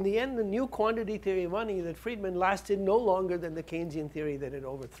 So in the end, the new quantity theory of money that Friedman lasted no longer than the Keynesian theory that it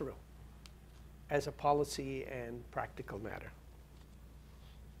overthrew as a policy and practical matter.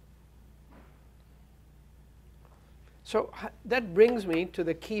 So that brings me to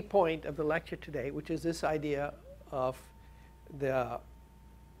the key point of the lecture today, which is this idea of the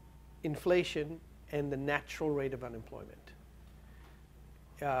inflation and the natural rate of unemployment.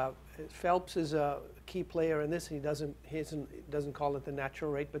 Phelps is a key player in this. He doesn't call it the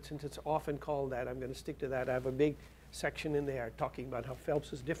natural rate, but since it's often called that, I'm going to stick to that. I have a big section in there talking about how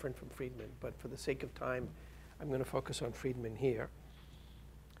Phelps is different from Friedman, but for the sake of time, I'm going to focus on Friedman here.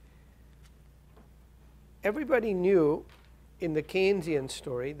 Everybody knew in the Keynesian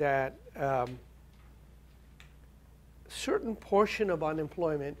story that certain portion of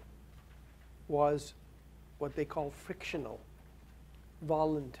unemployment was what they call frictional,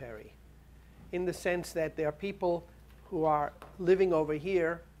 voluntary, in the sense that there are people who are living over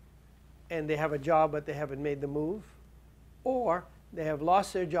here and they have a job but they haven't made the move, or they have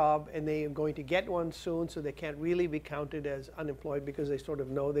lost their job and they are going to get one soon, so they can't really be counted as unemployed because they sort of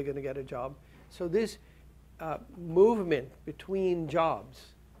know they're going to get a job. So this movement between jobs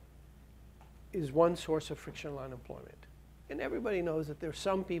is one source of frictional unemployment. And everybody knows that there are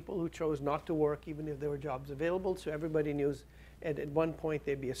some people who chose not to work even if there were jobs available. So everybody knew at one point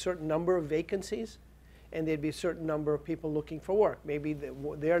there'd be a certain number of vacancies and there'd be a certain number of people looking for work. Maybe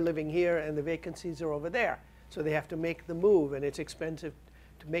they're living here and the vacancies are over there. So they have to make the move, and it's expensive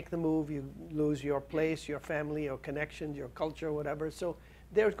to make the move. You lose your place, your family, your connections, your culture, whatever. So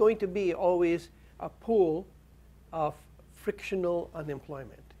there's going to be always a pool of frictional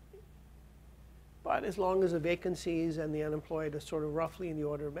unemployment. But as long as the vacancies and the unemployed are sort of roughly in the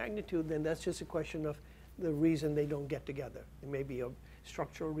order of magnitude, then that's just a question of the reason they don't get together. It may be of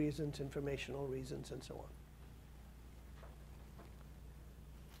structural reasons, informational reasons, and so on.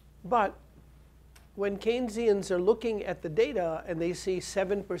 But when Keynesians are looking at the data and they see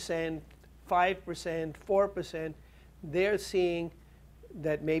 7%, 5%, 4%, they're seeing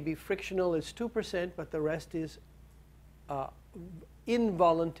that maybe frictional is 2%, but the rest is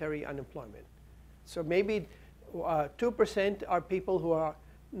involuntary unemployment. So maybe 2% are people who are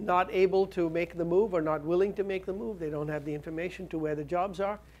not able to make the move or not willing to make the move. They don't have the information to where the jobs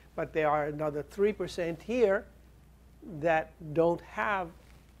are. But there are another 3% here that don't have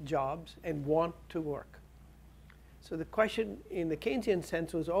jobs and want to work. So the question in the Keynesian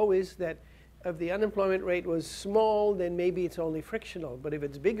sense was always that if the unemployment rate was small, then maybe it's only frictional. But if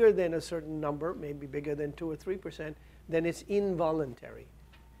it's bigger than a certain number, maybe bigger than 2 or 3%, then it's involuntary.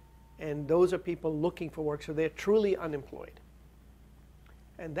 And those are people looking for work, so they're truly unemployed.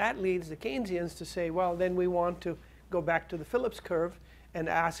 And that leads the Keynesians to say, well, then we want to go back to the Phillips curve and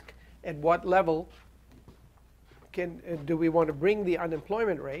ask at what level do we want to bring the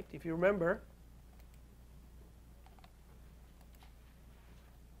unemployment rate. If you remember,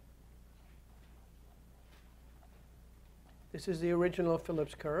 this is the original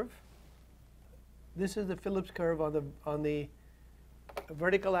Phillips curve. This is the Phillips curve on the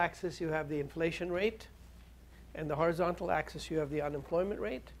vertical axis. You have the inflation rate, and the horizontal axis you have the unemployment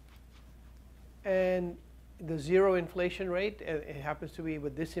rate. And the zero inflation rate, it happens to be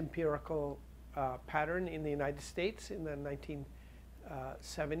with this empirical pattern in the United States in the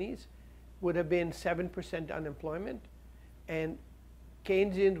 1970s, would have been 7% unemployment. And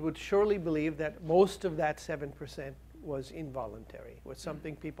Keynesians would surely believe that most of that 7% was involuntary, was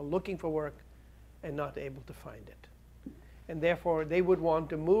something people looking for work and not able to find it. And therefore, they would want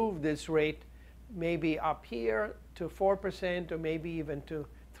to move this rate maybe up here to 4% or maybe even to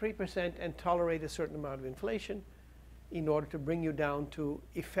 3% and tolerate a certain amount of inflation in order to bring you down to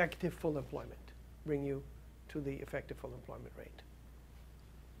effective full employment, bring you to the effective full employment rate.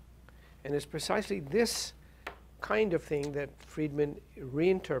 And it's precisely this kind of thing that Friedman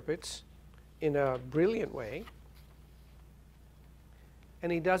reinterprets in a brilliant way.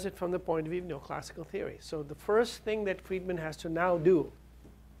 And he does it from the point of view of neoclassical theory. So the first thing that Friedman has to now do,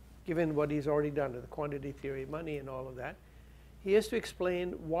 given what he's already done with the quantity theory of money and all of that, he has to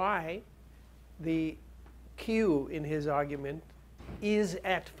explain why the Q in his argument is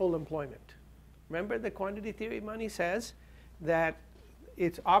at full employment. Remember, the quantity theory of money says that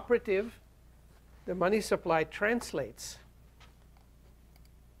it's operative, the money supply translates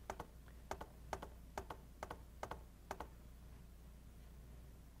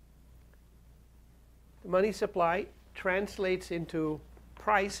money supply translates into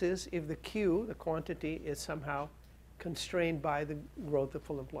prices if the Q, the quantity, is somehow constrained by the growth of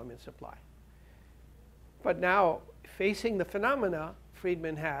full employment supply. But now, facing the phenomena,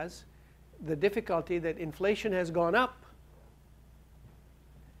 Friedman has the difficulty that inflation has gone up,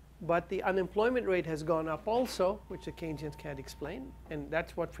 but the unemployment rate has gone up also, which the Keynesians can't explain, and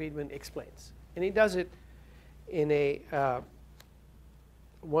that's what Friedman explains. And he does it in a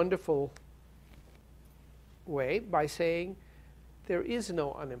wonderful way by saying there is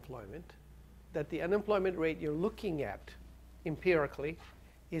no unemployment, that the unemployment rate you're looking at empirically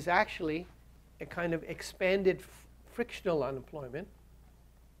is actually a kind of expanded frictional unemployment.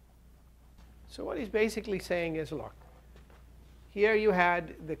 So what he's basically saying is, look, here you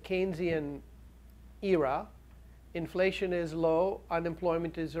had the Keynesian era. Inflation is low.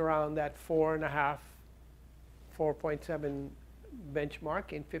 Unemployment is around that 4.5, 4.7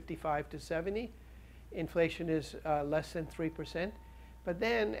 benchmark in 55 to 70. Inflation is less than 3%. But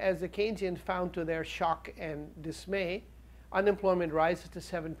then, as the Keynesians found to their shock and dismay, unemployment rises to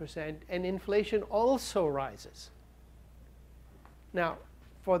 7%, and inflation also rises. Now,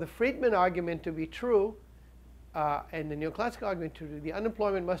 for the Friedman argument to be true, and the neoclassical argument to be true, the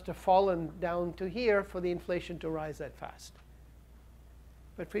unemployment must have fallen down to here for the inflation to rise that fast.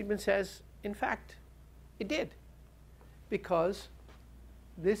 But Friedman says, in fact, it did, because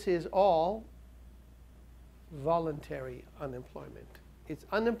this is all voluntary unemployment. It's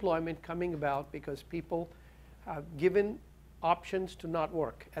unemployment coming about because people have given options to not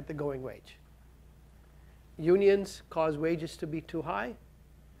work at the going wage. Unions cause wages to be too high,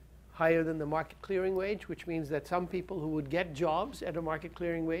 higher than the market clearing wage, which means that some people who would get jobs at a market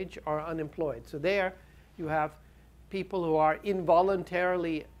clearing wage are unemployed. So there you have people who are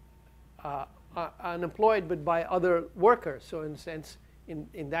involuntarily unemployed, but by other workers. So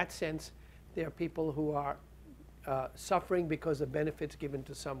in that sense, there are people who are suffering because of benefits given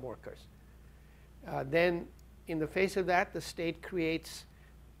to some workers. Then in the face of that, the state creates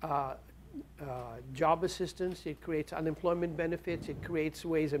job assistance, it creates unemployment benefits, it creates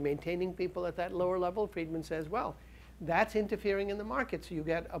ways of maintaining people at that lower level. Friedman says, well, that's interfering in the market. So you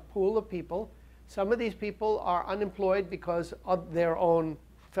get a pool of people. Some of these people are unemployed because of their own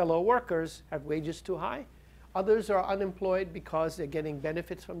fellow workers have wages too high. Others are unemployed because they're getting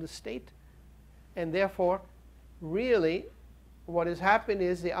benefits from the state. And therefore, really, what has happened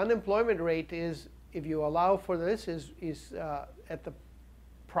is the unemployment rate is, if you allow for this, is at the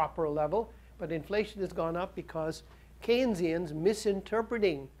proper level, but inflation has gone up because Keynesians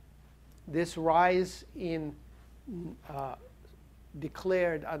misinterpreting this rise in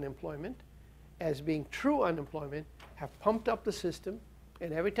declared unemployment as being true unemployment have pumped up the system,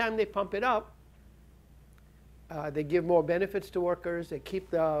 and every time they pump it up, they give more benefits to workers, they keep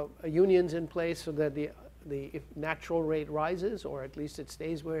the unions in place so that the natural rate rises, or at least it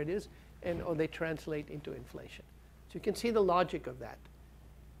stays where it is, or they translate into inflation. So you can see the logic of that.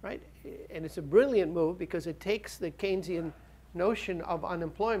 Right? And it's a brilliant move because it takes the Keynesian notion of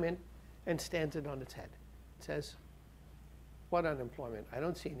unemployment and stands it on its head. It says, what unemployment? I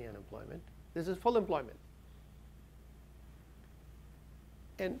don't see any unemployment. This is full employment.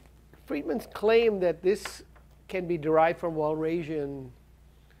 And Friedman's claim that this can be derived from Walraisian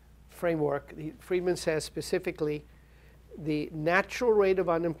framework, Friedman says specifically, the natural rate of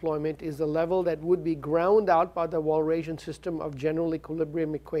unemployment is the level that would be ground out by the Walraisian system of general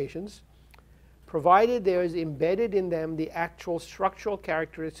equilibrium equations, provided there is embedded in them the actual structural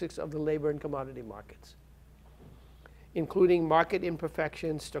characteristics of the labor and commodity markets, including market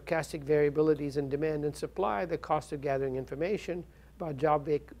imperfections, stochastic variabilities in demand and supply, the cost of gathering information about job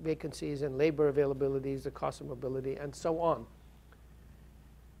vacancies and labor availabilities, the cost of mobility, and so on.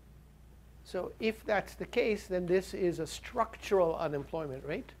 So if that's the case, then this is a structural unemployment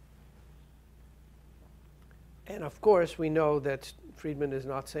rate. And of course, we know that Friedman is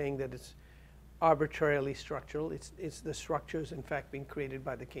not saying that it's arbitrarily structural. It's the structures, in fact, being created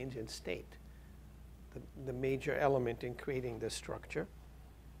by the Keynesian state, the major element in creating this structure.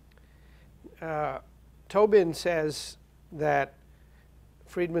 Tobin says that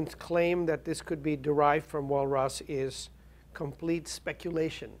Friedman's claim that this could be derived from Walras is complete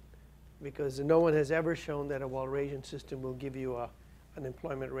speculation, because no one has ever shown that a Walraisian system will give you an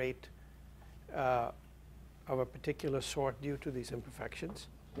employment rate of a particular sort due to these imperfections.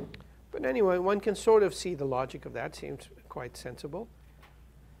 But anyway, one can sort of see the logic of that. Seems quite sensible.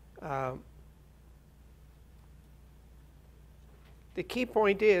 The key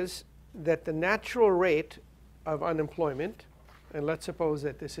point is that the natural rate of unemployment, and let's suppose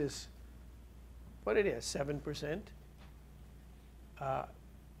that this is what it is, 7%,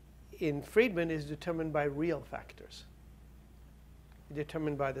 in Friedman is determined by real factors.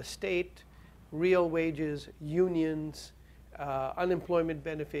 Determined by the state, real wages, unions, unemployment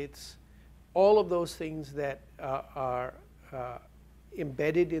benefits, all of those things that are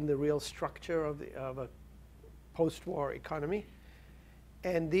embedded in the real structure of a post-war economy.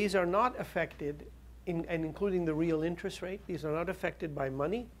 And these are not affected, and including the real interest rate, these are not affected by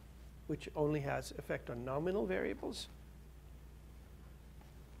money, which only has effect on nominal variables.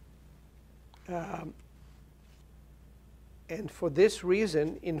 And for this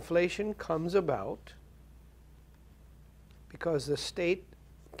reason, inflation comes about because the state,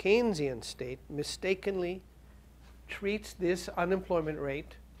 Keynesian state, mistakenly treats this unemployment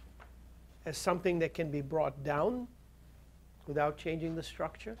rate as something that can be brought down without changing the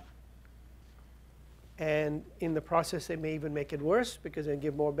structure. And in the process, they may even make it worse because they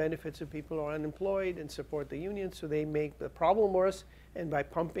give more benefits to people who are unemployed and support the unions. So they make the problem worse. And by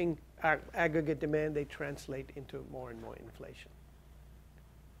pumping aggregate demand, they translate into more and more inflation.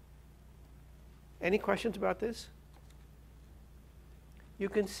 Any questions about this? You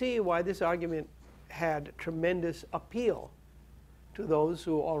can see why this argument had tremendous appeal to those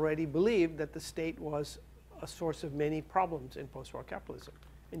who already believed that the state was a source of many problems in post-war capitalism.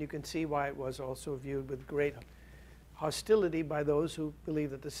 And you can see why it was also viewed with great hostility by those who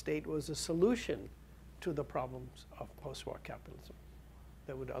believed that the state was a solution to the problems of post-war capitalism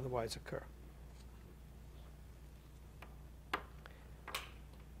that would otherwise occur.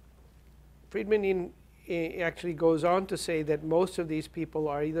 Friedman actually goes on to say that most of these people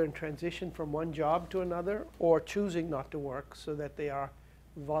are either in transition from one job to another or choosing not to work so that they are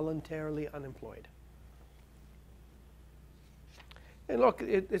voluntarily unemployed. And look,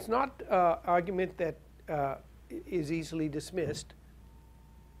 it's not an argument that is easily dismissed.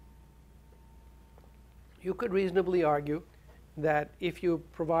 You could reasonably argue that if you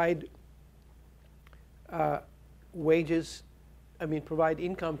provide provide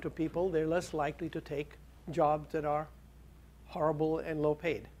income to people, they're less likely to take jobs that are horrible and low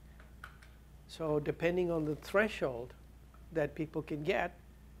paid. So depending on the threshold that people can get,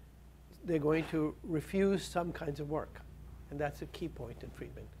 they're going to refuse some kinds of work. And that's a key point in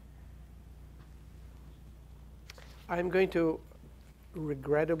Friedman. I'm going to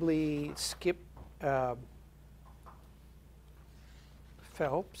regrettably skip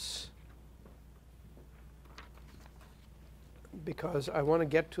Phillips because I want to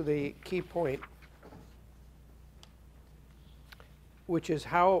get to the key point, which is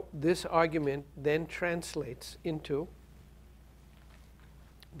how this argument then translates into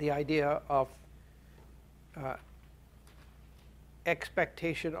the idea of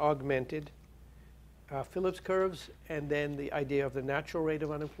expectation augmented Phillips curves, and then the idea of the natural rate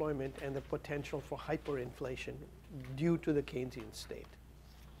of unemployment and the potential for hyperinflation due to the Keynesian state.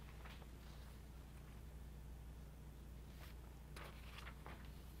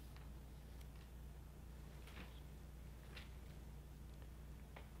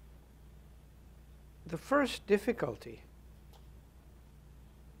 The first difficulty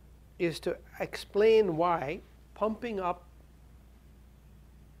is to explain why pumping up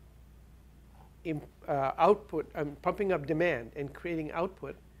pumping up demand and creating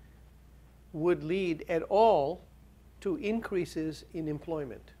output would lead at all to increases in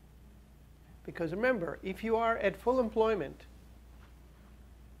employment. Because remember, if you are at full employment,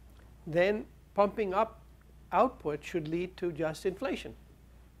 then pumping up output should lead to just inflation.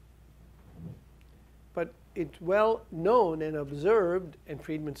 But it's well known and observed, and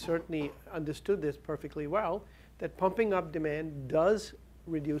Friedman certainly understood this perfectly well, that pumping up demand does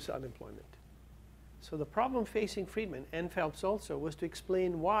reduce unemployment. So the problem facing Friedman and Phelps also was to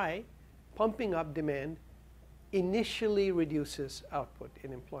explain why pumping up demand initially reduces output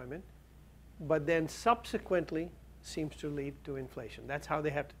in employment, but then subsequently seems to lead to inflation. That's how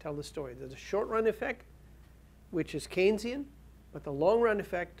they have to tell the story. There's a short-run effect, which is Keynesian, but the long-run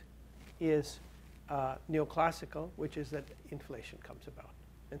effect is neoclassical, which is that inflation comes about.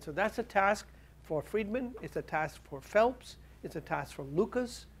 And so that's a task for Friedman, it's a task for Phelps, it's a task for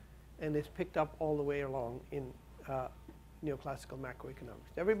Lucas, and it's picked up all the way along in neoclassical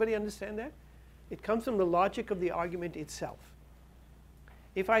macroeconomics. Everybody understand that? It comes from the logic of the argument itself.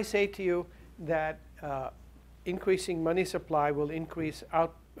 If I say to you that increasing money supply will increase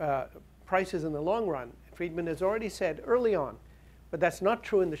prices in the long run, Friedman has already said early on, but that's not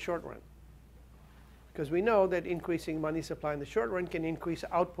true in the short run. Because we know that increasing money supply in the short run can increase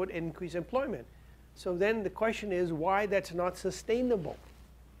output and increase employment. So then the question is why that's not sustainable.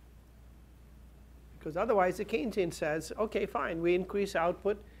 Because otherwise the Keynesian says, okay, fine, we increase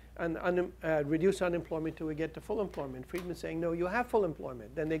output and reduce unemployment till we get to full employment. Friedman's saying, no, you have full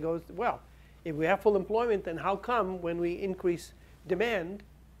employment. Then they go, well, if we have full employment, then how come when we increase demand,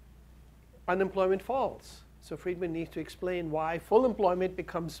 unemployment falls. So Friedman needs to explain why full employment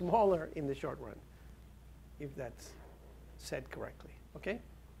becomes smaller in the short run, if that's said correctly, okay?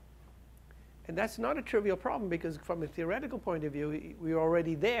 And that's not a trivial problem, because from a theoretical point of view, we're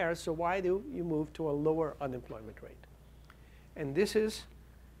already there, so why do you move to a lower unemployment rate? And this is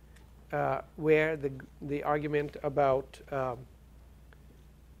where the argument about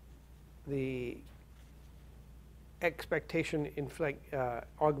the expectation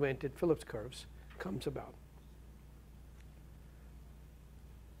augmented Phillips curves comes about.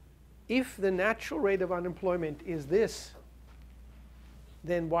 If the natural rate of unemployment is this,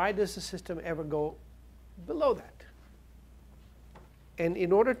 then why does the system ever go below that? And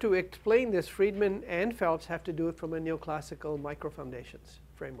in order to explain this, Friedman and Phillips have to do it from a neoclassical microfoundations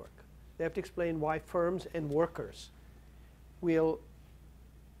framework. They have to explain why firms and workers will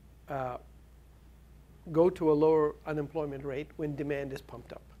go to a lower unemployment rate when demand is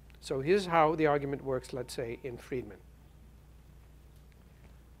pumped up. So here's how the argument works, let's say, in Friedman.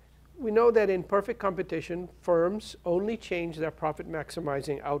 We know that in perfect competition, firms only change their profit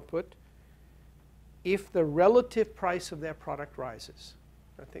maximizing output if the relative price of their product rises.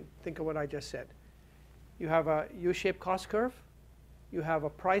 Think of what I just said. You have a U-shaped cost curve. You have a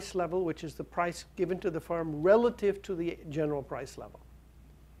price level, which is the price given to the firm relative to the general price level.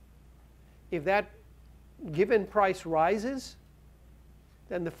 If that given price rises,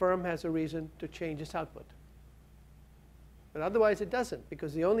 then the firm has a reason to change its output. But otherwise it doesn't,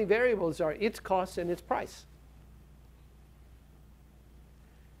 because the only variables are its cost and its price.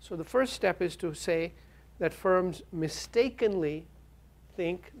 So the first step is to say that firms mistakenly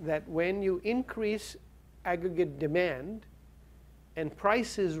think that when you increase aggregate demand and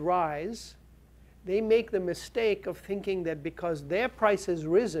prices rise, they make the mistake of thinking that because their price has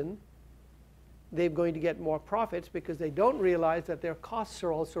risen, they're going to get more profits, because they don't realize that their costs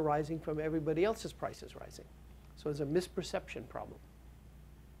are also rising from everybody else's prices rising. So it's a misperception problem.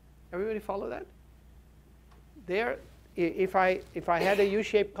 Everybody follow that? If I had a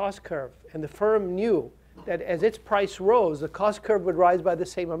U-shaped cost curve and the firm knew that as its price rose, the cost curve would rise by the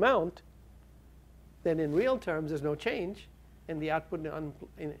same amount, then in real terms there's no change, and the output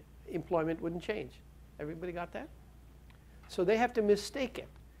and employment wouldn't change. Everybody got that? So they have to mistake it.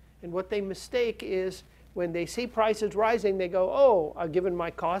 And what they mistake is when they see prices rising, they go, oh, given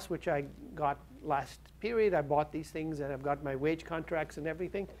my cost, which I got last period, I bought these things and I've got my wage contracts and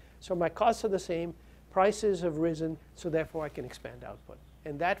everything. So my costs are the same, prices have risen, so therefore I can expand output.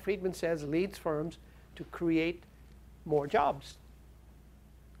 And that, Friedman says, leads firms to create more jobs.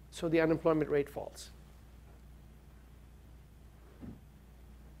 So the unemployment rate falls.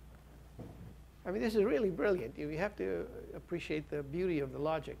 I mean, this is really brilliant. You have to appreciate the beauty of the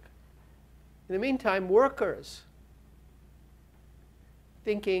logic. In the meantime, workers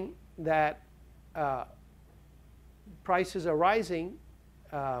thinking that prices are rising,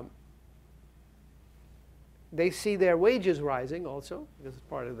 they see their wages rising also, because it's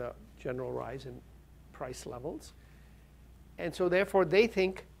part of the general rise in price levels. And so therefore they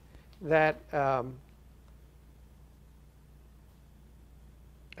think that, no,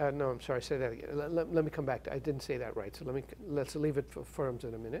 I'm sorry, say that again. Let me come back to, I didn't say that right, so let's leave it for firms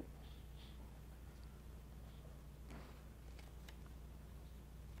in a minute.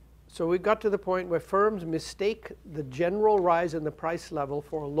 So we got to the point where firms mistake the general rise in the price level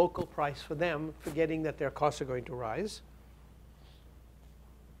for a local price for them, forgetting that their costs are going to rise.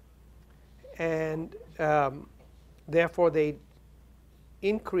 And therefore they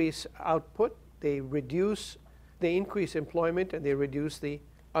increase output, they increase employment, and they reduce the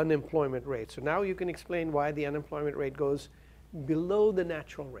unemployment rate. So now you can explain why the unemployment rate goes below the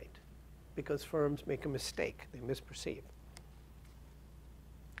natural rate, because firms make a mistake, they misperceive.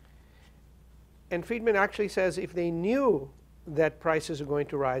 And Friedman actually says if they knew that prices are going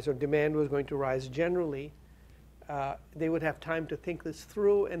to rise or demand was going to rise generally, they would have time to think this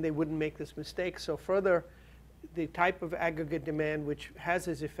through and they wouldn't make this mistake. So further, the type of aggregate demand which has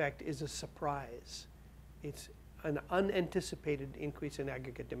this effect is a surprise. It's an unanticipated increase in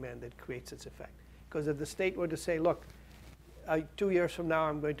aggregate demand that creates its effect. Because if the state were to say, look, 2 years from now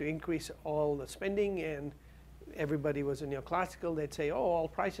I'm going to increase all the spending, and everybody was a neoclassical, they'd say, oh, all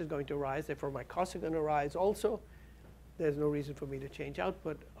prices are going to rise, therefore my costs are going to rise also. There's no reason for me to change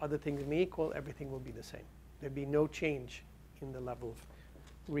output. Other things being equal, everything will be the same. There'd be no change in the level of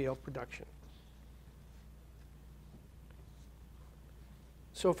real production.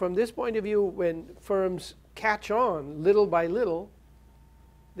 So from this point of view, when firms catch on little by little,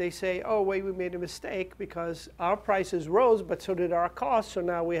 they say, oh, wait, we made a mistake because our prices rose, but so did our costs, so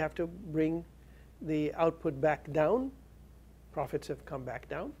now we have to bring the output back down. Profits have come back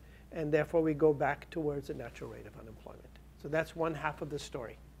down. and therefore we go back towards the natural rate of unemployment. So that's one half of the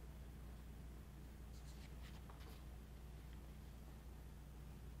story.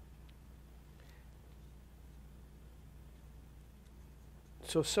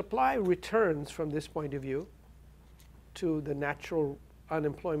 So supply returns from this point of view to the natural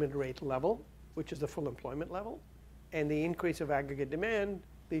unemployment rate level, which is the full employment level, and the increase of aggregate demand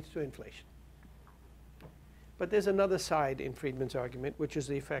leads to inflation. But there's another side in Friedman's argument, which is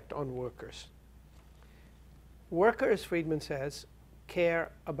the effect on workers. Workers, Friedman says,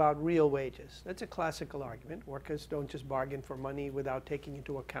 care about real wages. That's a classical argument. Workers don't just bargain for money without taking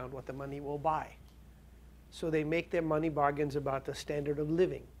into account what the money will buy. So they make their money bargains about the standard of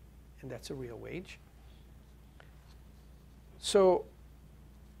living, and that's a real wage. So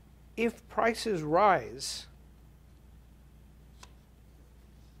if prices rise,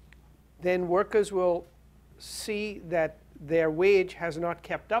 then workers will see that their wage has not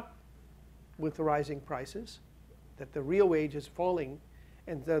kept up with the rising prices, that the real wage is falling,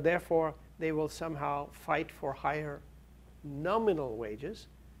 and so therefore they will somehow fight for higher nominal wages,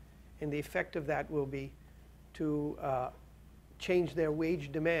 and the effect of that will be to change their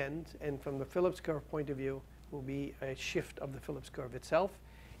wage demands, and from the Phillips curve point of view will be a shift of the Phillips curve itself.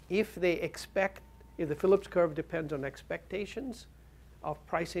 If the Phillips curve depends on expectations of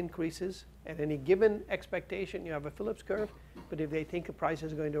price increases, at any given expectation you have a Phillips curve, but if they think the price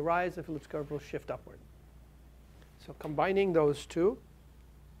is going to rise, the Phillips curve will shift upward. So combining those two,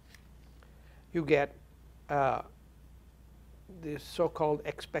 you get the so-called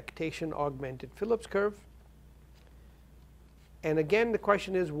expectation augmented Phillips curve. And again, the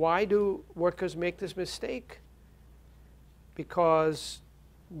question is, why do workers make this mistake? Because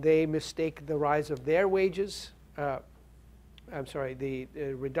they mistake the rise of their wages, the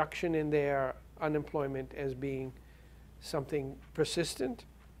reduction in their unemployment as being something persistent.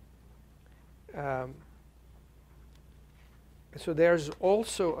 So there's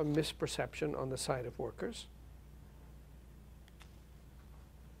also a misperception on the side of workers.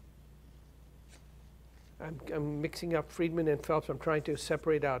 I'm mixing up Friedman and Phelps. I'm trying to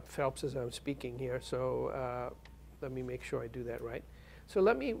separate out Phelps as I'm speaking here, so let me make sure I do that right. So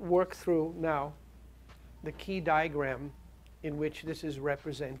let me work through now the key diagram in which this is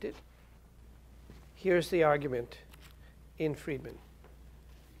represented. Here's the argument in Friedman.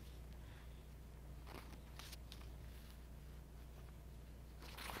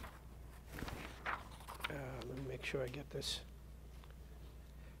 Let me make sure I get this.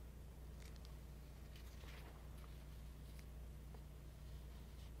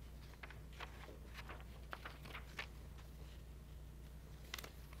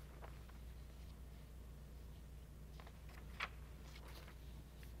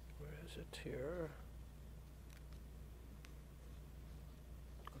 Here.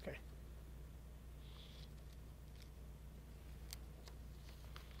 Okay.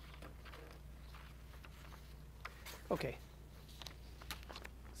 Okay.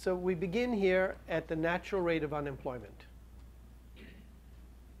 So we begin here at the natural rate of unemployment.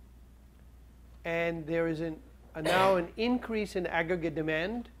 And there is now an increase in aggregate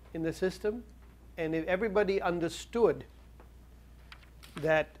demand in the system. And if everybody understood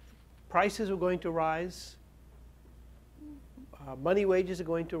that prices are going to rise, money wages are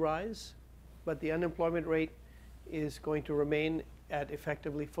going to rise, but the unemployment rate is going to remain at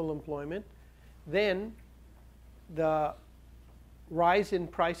effectively full employment, then the rise in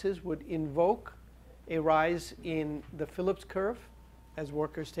prices would invoke a rise in the Phillips curve as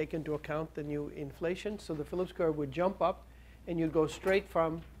workers take into account the new inflation. So the Phillips curve would jump up, and you'd go straight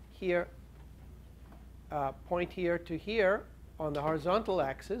from here, point here to here on the horizontal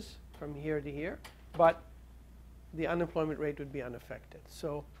axis, from here to here, but the unemployment rate would be unaffected.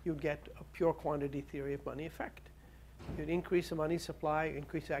 So you'd get a pure quantity theory of money effect. You'd increase the money supply,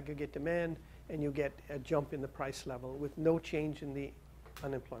 increase aggregate demand, and you get a jump in the price level with no change in the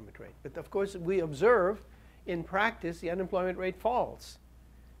unemployment rate. But of course, we observe in practice the unemployment rate falls.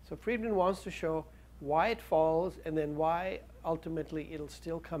 So Friedman wants to show why it falls and then why ultimately it'll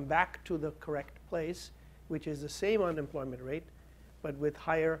still come back to the correct place, which is the same unemployment rate, but with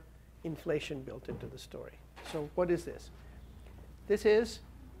higher inflation built into the story. So what is this? This is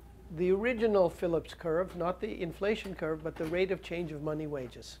the original Phillips curve, not the inflation curve, but the rate of change of money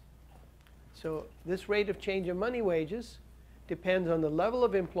wages. So this rate of change of money wages depends on the level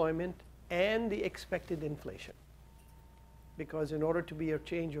of employment and the expected inflation. Because in order to be a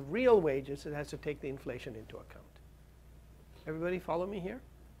change of real wages, it has to take the inflation into account. Everybody follow me here?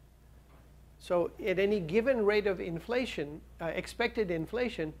 So at any given rate of inflation, expected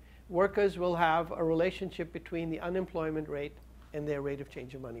inflation, workers will have a relationship between the unemployment rate and their rate of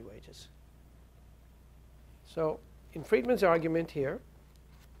change of money wages. So in Friedman's argument here,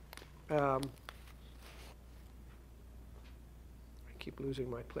 I keep losing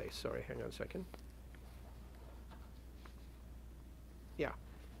my place. Sorry, hang on a second. Yeah.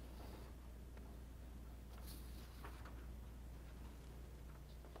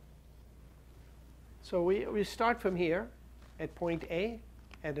 So we start from here at point A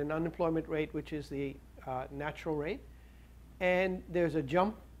at an unemployment rate which is the natural rate. And there's a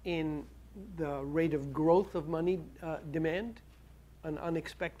jump in the rate of growth of money demand, an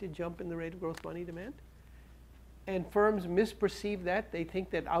unexpected jump in the rate of growth of money demand. And firms misperceive that. They think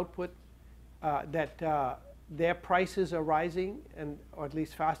that output, their prices are rising, or at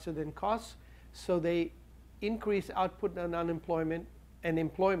least faster than costs. So they increase output and unemployment and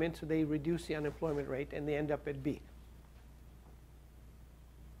employment, so they reduce the unemployment rate, and they end up at B.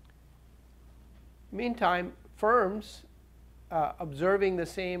 Meantime, firms observing the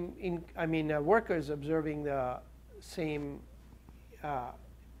same, workers observing the same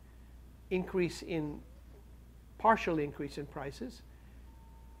partial increase in prices,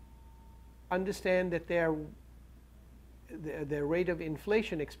 understand that their rate of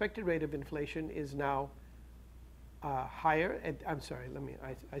inflation, expected rate of inflation, is now higher. I'm sorry,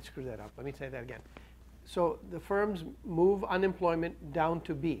 I screwed that up. Let me say that again. So the firms move unemployment down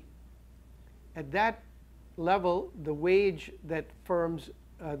to B. At that level, the wage that firms,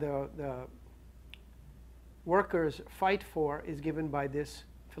 the workers fight for is given by this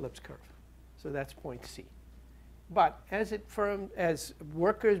Phillips curve. So that's point C. But as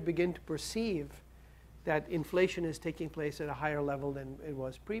workers begin to perceive that inflation is taking place at a higher level than it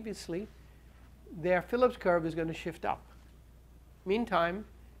was previously, their Phillips curve is going to shift up. Meantime,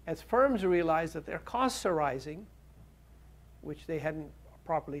 as firms realize that their costs are rising, which they hadn't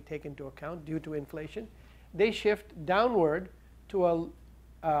properly taken into account due to inflation, they shift downward to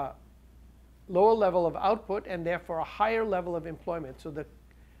a lower level of output and therefore a higher level of employment. So the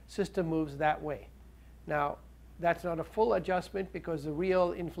system moves that way. Now, that's not a full adjustment because the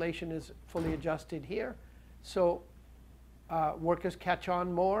real inflation is fully adjusted here. So workers catch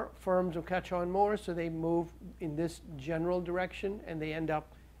on more, firms will catch on more, so they move in this general direction, and they end up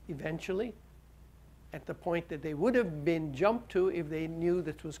eventually at the point that they would have been jumped to if they knew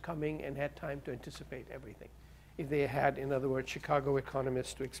this was coming and had time to anticipate everything. If they had, in other words, Chicago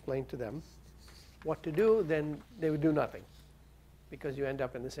economists to explain to them what to do, then they would do nothing because you end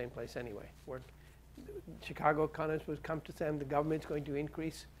up in the same place anyway. Where Chicago economists would come to them, the government's going to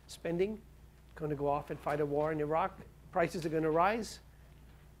increase spending, going to go off and fight a war in Iraq, prices are going to rise,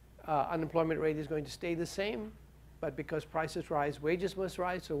 unemployment rate is going to stay the same, but because prices rise, wages must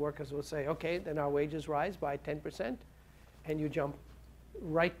rise, so workers will say, okay, then our wages rise by 10%, and you jump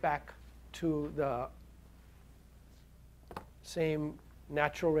right back to the same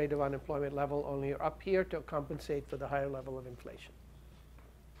natural rate of unemployment level, only you're up here to compensate for the higher level of inflation.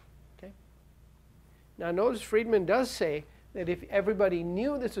 Okay? Now notice Friedman does say that if everybody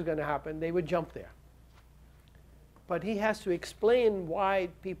knew this was going to happen, they would jump there. But he has to explain why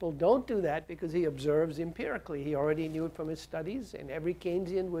people don't do that because he observes empirically. He already knew it from his studies, and every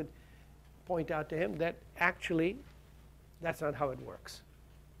Keynesian would point out to him that actually that's not how it works.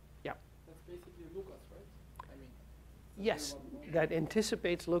 Yeah? That's basically Lucas, right? I mean, yes, that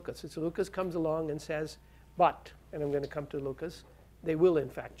anticipates Lucas. It's Lucas comes along and says, but, and I'm going to come to Lucas, they will in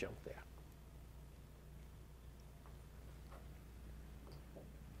fact jump there.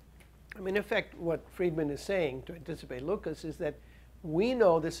 I mean, in effect, what Friedman is saying to anticipate Lucas is that we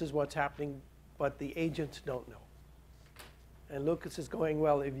know this is what's happening, but the agents don't know. And Lucas is going,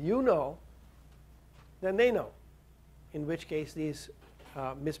 well, if you know, then they know, in which case these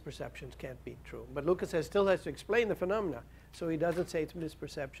misperceptions can't be true. But Lucas still has to explain the phenomena, so he doesn't say it's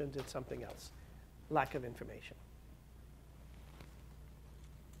misperceptions, it's something else, lack of information.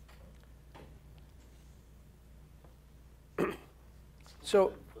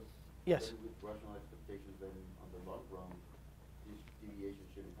 So, yes? With rational expectations, then on the long run, these deviations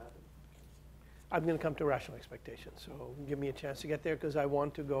shouldn't happen. I'm going to come to rational expectations, so give me a chance to get there because I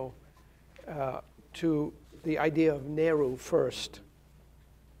want to go to the idea of Nehru first.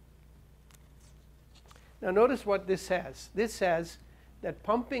 Now notice what this says. This says that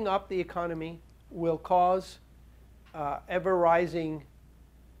pumping up the economy will cause ever-rising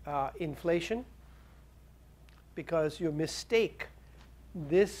inflation because you mistake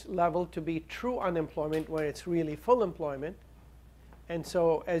this level to be true unemployment where it's really full employment. And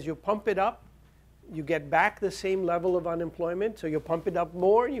so as you pump it up, you get back the same level of unemployment. So you pump it up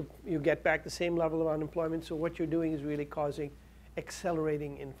more, you get back the same level of unemployment. So what you're doing is really causing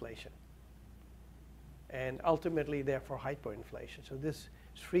accelerating inflation. and ultimately, therefore, hyperinflation. So this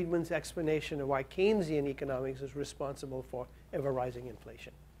is Friedman's explanation of why Keynesian economics is responsible for ever-rising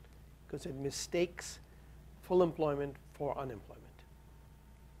inflation, because it mistakes full employment for unemployment.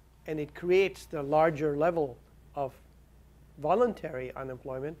 And it creates the larger level of voluntary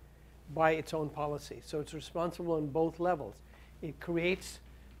unemployment by its own policy. So it's responsible on both levels. It creates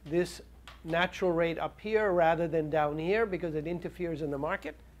this natural rate up here rather than down here because it interferes in the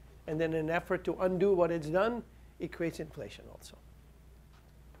market. And then in an effort to undo what it's done, it creates inflation also.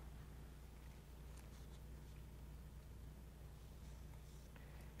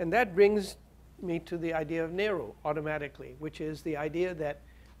 And that brings me to the idea of Nehru automatically, which is the idea that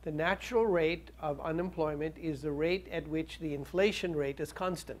the natural rate of unemployment is the rate at which the inflation rate is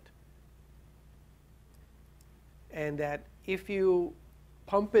constant. And that if you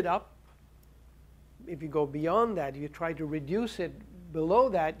pump it up, if you go beyond that, you try to reduce it below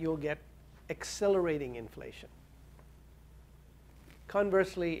that, you'll get accelerating inflation.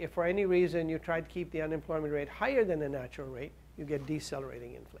 Conversely, if for any reason you try to keep the unemployment rate higher than the natural rate, you get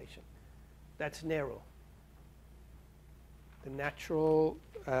decelerating inflation. That's Nehru. The natural,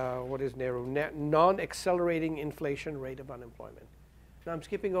 what is Nehru? Non-accelerating inflation rate of unemployment. Now I'm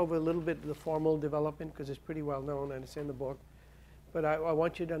skipping over a little bit of the formal development because it's pretty well known and it's in the book. But I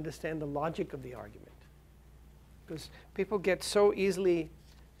want you to understand the logic of the argument. Because people get so easily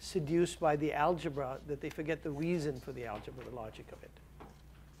seduced by the algebra that they forget the reason for the algebra, the logic of it.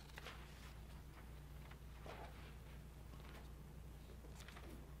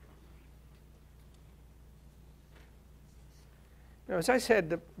 Now, as I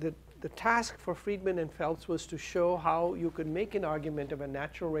said, the task for Friedman and Phillips was to show how you could make an argument of a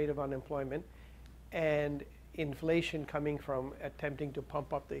natural rate of unemployment and inflation coming from attempting to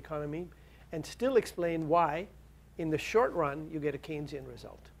pump up the economy, and still explain why, in the short run, you get a Keynesian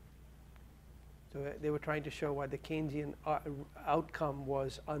result. So they were trying to show why the Keynesian outcome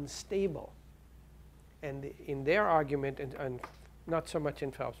was unstable. And in their argument, and not so much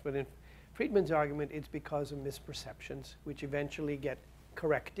in Phillips, but in Friedman's argument, it's because of misperceptions, which eventually get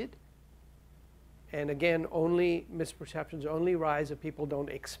corrected. And again, only misperceptions only rise if people don't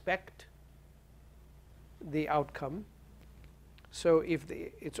expect the outcome. So if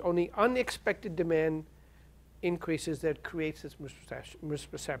it's only unexpected demand increases that creates this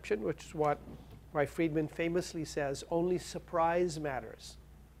misperception, which is why Friedman famously says only surprise matters.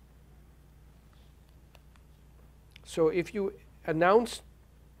 So if you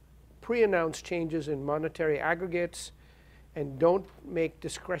pre-announce changes in monetary aggregates and don't make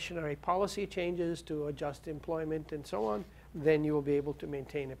discretionary policy changes to adjust employment and so on, then you will be able to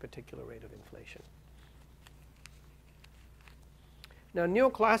maintain a particular rate of inflation. Now, new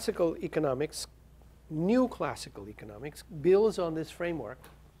classical economics builds on this framework.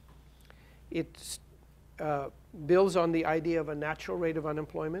 It builds on the idea of a natural rate of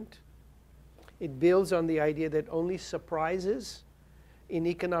unemployment. It builds on the idea that only surprises in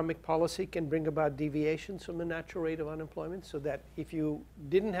economic policy can bring about deviations from the natural rate of unemployment, so that if you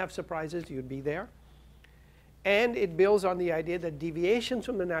didn't have surprises, you'd be there. And it builds on the idea that deviations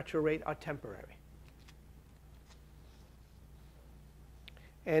from the natural rate are temporary.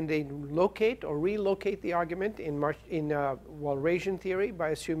 And they locate or relocate the argument in Walraisian theory by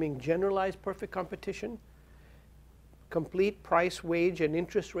assuming generalized perfect competition, complete price, wage, and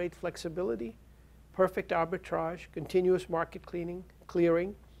interest rate flexibility, perfect arbitrage, continuous market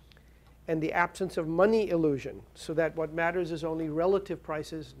clearing, and the absence of money illusion, so that what matters is only relative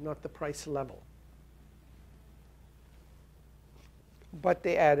prices, not the price level. But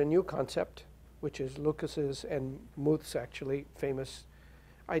they add a new concept, which is Lucas's and Muth's actually famous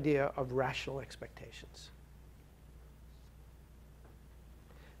idea of rational expectations.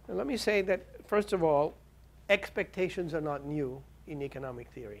 Now let me say that, first of all, expectations are not new in economic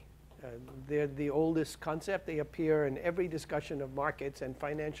theory. They're the oldest concept. They appear in every discussion of markets and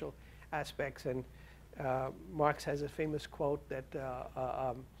financial aspects. And Marx has a famous quote that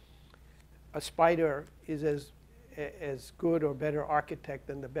a spider is as good or better architect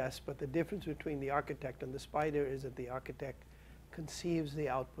than the best, but the difference between the architect and the spider is that the architect conceives the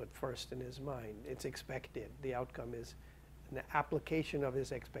output first in his mind. It's expected. The outcome is an application of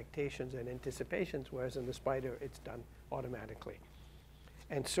his expectations and anticipations, whereas in the spider, it's done automatically.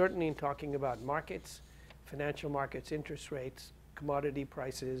 And certainly in talking about markets, financial markets, interest rates, commodity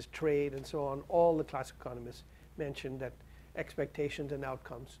prices, trade, and so on, all the classical economists mentioned that expectations and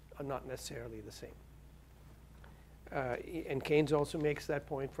outcomes are not necessarily the same. And Keynes also makes that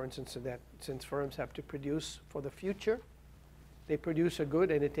point, for instance, that since firms have to produce for the future, they produce a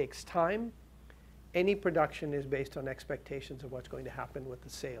good and it takes time, any production is based on expectations of what's going to happen with the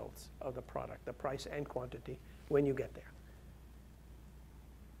sales of the product, the price and quantity, when you get there.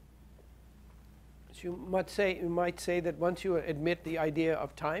 So you might say that once you admit the idea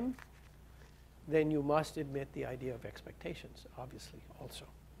of time, then you must admit the idea of expectations, obviously, also.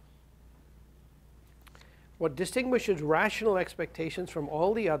 What distinguishes rational expectations from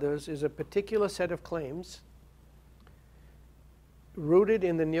all the others is a particular set of claims rooted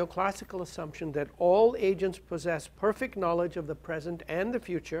in the neoclassical assumption that all agents possess perfect knowledge of the present and the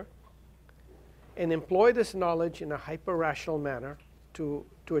future and employ this knowledge in a hyper-rational manner to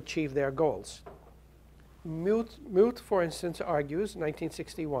achieve their goals. Muth, for instance, argues,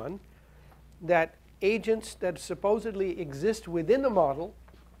 1961, that agents that supposedly exist within a model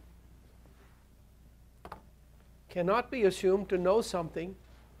cannot be assumed to know something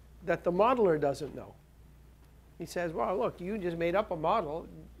that the modeler doesn't know. He says, well, look, you just made up a model.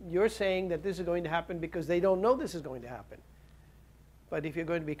 You're saying that this is going to happen because they don't know this is going to happen. But if you're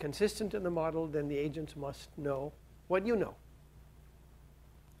going to be consistent in the model, then the agents must know what you know.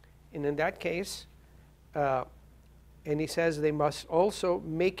 And in that case, and he says they must also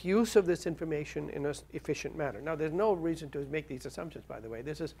make use of this information in an efficient manner. Now, there's no reason to make these assumptions, by the way.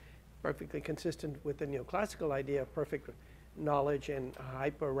 This is perfectly consistent with the neoclassical idea of perfect knowledge and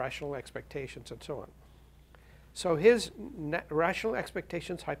hyper-rational expectations and so on. So his rational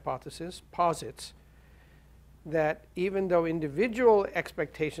expectations hypothesis posits that even though individual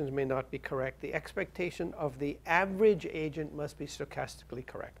expectations may not be correct, the expectation of the average agent must be stochastically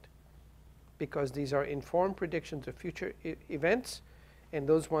correct, because these are informed predictions of future events, and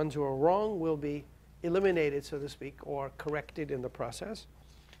those ones who are wrong will be eliminated, so to speak, or corrected in the process.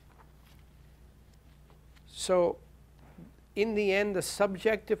 So in the end, the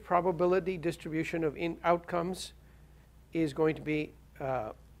subjective probability distribution of outcomes is going to be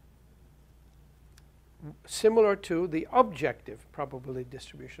similar to the objective probability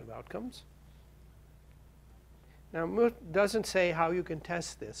distribution of outcomes. Now, Muth doesn't say how you can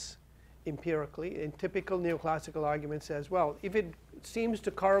test this empirically. In typical neoclassical argument says, well, if it seems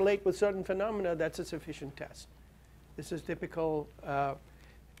to correlate with certain phenomena, that's a sufficient test. This is typical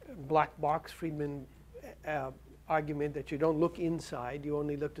black box Friedman argument that you don't look inside, you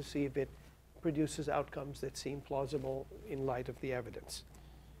only look to see if it produces outcomes that seem plausible in light of the evidence.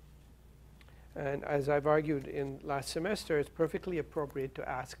 And as I've argued in last semester, it's perfectly appropriate to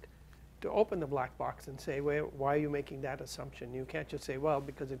ask, to open the black box and say, well, why are you making that assumption? You can't just say, well,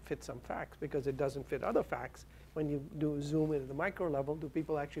 because it fits some facts, because it doesn't fit other facts. When you do zoom into the micro level, do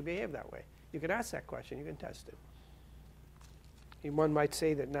people actually behave that way? You can ask that question, you can test it. And one might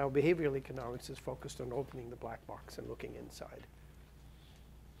say that now behavioral economics is focused on opening the black box and looking inside.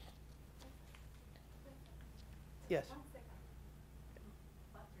 Yes? 1 second.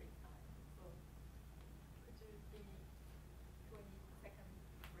 Battery time. So could you give me 20 seconds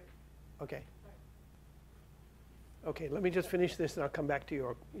break? Okay. Sorry. Okay, let me just finish this and I'll come back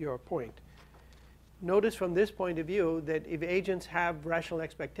to your point. Notice from this point of view that if agents have rational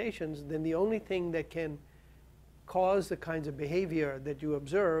expectations, then the only thing that can cause the kinds of behavior that you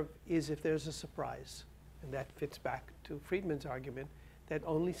observe is if there's a surprise. And that fits back to Friedman's argument that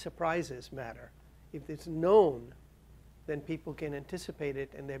only surprises matter. If it's known, then people can anticipate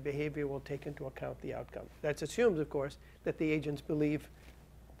it and their behavior will take into account the outcome. That assumes, of course, that the agents believe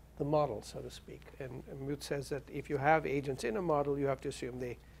the model, so to speak. And Muth says that if you have agents in a model, you have to assume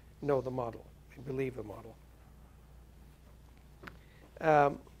they know the model, they believe the model.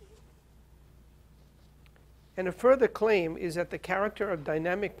 And a further claim is that the character of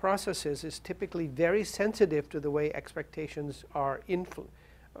dynamic processes is typically very sensitive to the way expectations are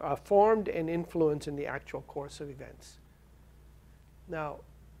formed and influenced in the actual course of events. Now,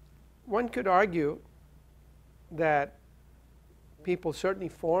 one could argue that people certainly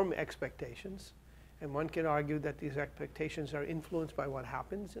form expectations, and one can argue that these expectations are influenced by what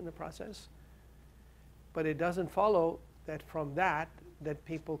happens in the process. But it doesn't follow that from that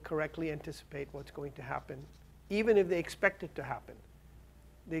people correctly anticipate what's going to happen, even if they expect it to happen.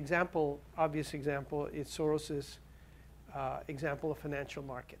 The example, obvious example, is Soros's example of financial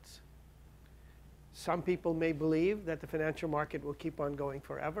markets. Some people may believe that the financial market will keep on going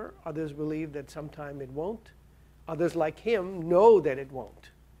forever. Others believe that sometime it won't. Others, like him, know that it won't.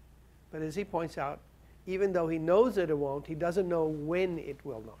 But as he points out, even though he knows that it won't, he doesn't know when it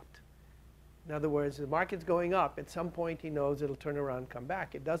will not. In other words, the market's going up. At some point, he knows it'll turn around and come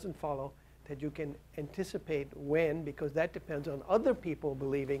back. It doesn't follow that you can anticipate when, because that depends on other people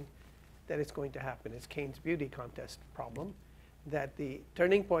believing that it's going to happen. It's Keynes' beauty contest problem, that the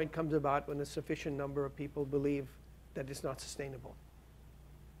turning point comes about when a sufficient number of people believe that it's not sustainable.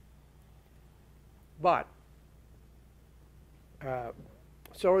 But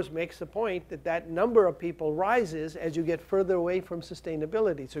Soros makes the point that that number of people rises as you get further away from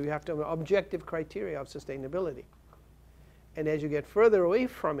sustainability. So you have to have an objective criteria of sustainability. And as you get further away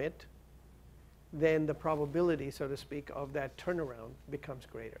from it, then the probability, so to speak, of that turnaround becomes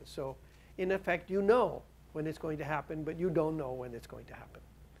greater. So in effect, you know when it's going to happen, but you don't know when it's going to happen.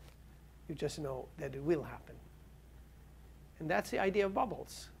 You just know that it will happen. And that's the idea of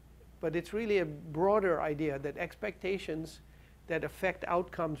bubbles. But it's really a broader idea that expectations that affect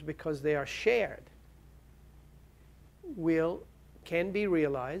outcomes because they are shared can be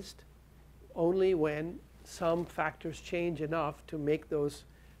realized only when some factors change enough to make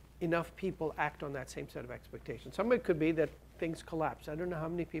enough people act on that same set of expectations. Some of it could be that things collapse. I don't know how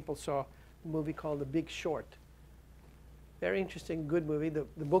many people saw a movie called The Big Short. Very interesting, good movie. The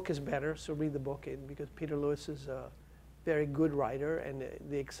book is better, so read the book because Peter Lewis is a very good writer, and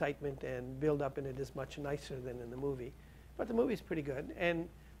the excitement and build-up in it is much nicer than in the movie. But the movie is pretty good. And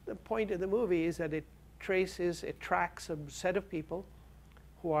the point of the movie is that it tracks a set of people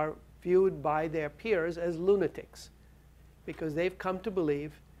who are viewed by their peers as lunatics because they've come to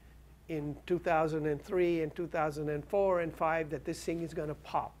believe in 2003 and 2004 and 2005 that this thing is going to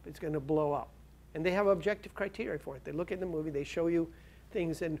pop, it's going to blow up. And they have objective criteria for it. They look at the movie, they show you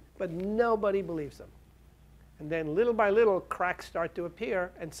things, but nobody believes them. And then little by little, cracks start to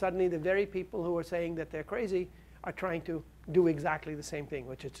appear, and suddenly the very people who are saying that they're crazy are trying to do exactly the same thing,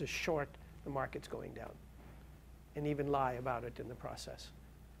 which is to short the markets going down and even lie about it in the process.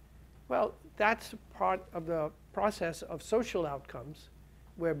 Well, that's part of the process of social outcomes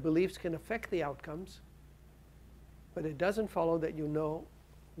where beliefs can affect the outcomes, but it doesn't follow that you know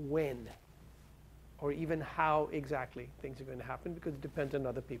when or even how exactly things are going to happen because it depends on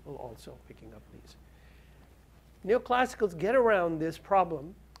other people also picking up these. Neoclassicals get around this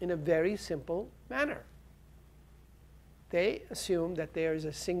problem in a very simple manner. They assume that there is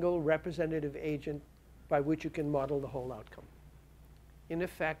a single representative agent by which you can model the whole outcome. In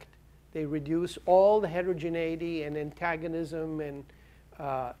effect, they reduce all the heterogeneity and antagonism and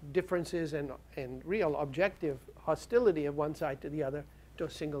differences and real objective hostility of one side to the other to a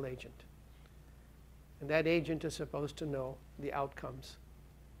single agent. And that agent is supposed to know the outcomes.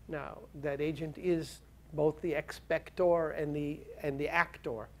 Now, that agent is both the expector and the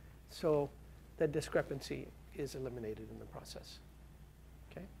actor. So the discrepancy is eliminated in the process.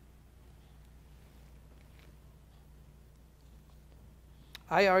 Okay?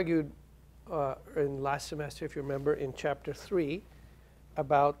 I argued in last semester, if you remember, in chapter 3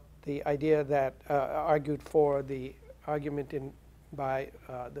 about the idea that argued for the argument by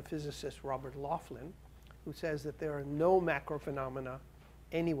the physicist Robert Laughlin, who says that there are no macro phenomena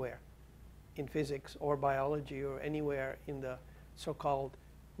anywhere in physics or biology or anywhere in the so-called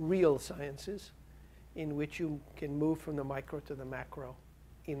real sciences in which you can move from the micro to the macro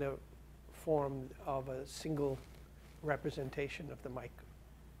in a form of a single representation of the micro.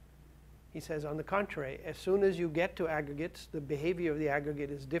 He says, on the contrary, as soon as you get to aggregates, the behavior of the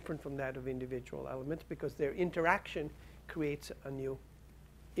aggregate is different from that of individual elements because their interaction creates a new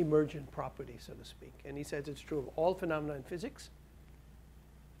emergent property, so to speak. And he says it's true of all phenomena in physics,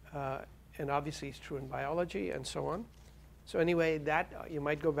 and obviously it's true in biology and so on. So anyway, that you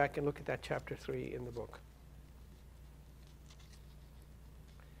might go back and look at that chapter 3 in the book.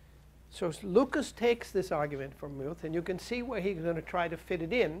 So Lucas takes this argument from Muth, and you can see where he's going to try to fit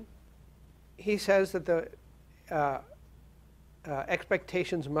it in. He says that the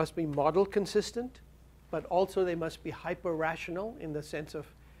expectations must be model consistent, but also they must be hyper-rational in the sense of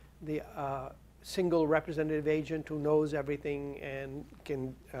the single representative agent who knows everything and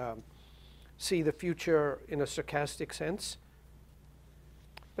can see the future in a stochastic sense.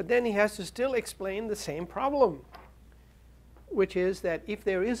 But then he has to still explain the same problem, which is that if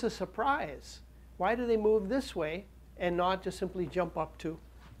there is a surprise, why do they move this way and not just simply jump up to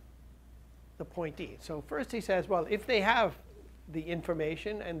the point E? So first he says, well, if they have the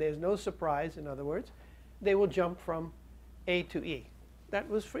information and there's no surprise, in other words, they will jump from A to E. That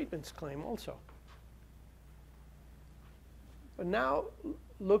was Friedman's claim also. But now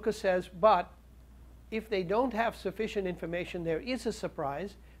Lucas says, but if they don't have sufficient information, there is a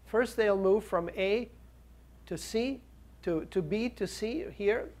surprise. First they'll move from A to C, to B to C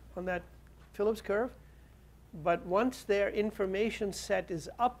here on that Phillips curve. But once their information set is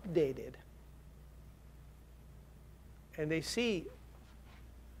updated, and they see,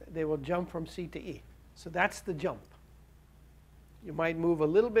 they will jump from C to E. So that's the jump. You might move a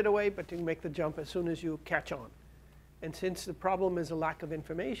little bit away, but you can make the jump as soon as you catch on. And since the problem is a lack of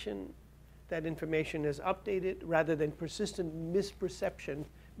information, that information is updated rather than persistent misperception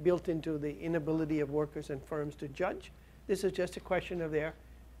built into the inability of workers and firms to judge. This is just a question of their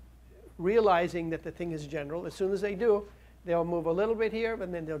realizing that the thing is general. As soon as they do, they'll move a little bit here,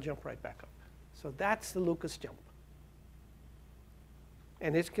 and then they'll jump right back up. So that's the Lucas jump.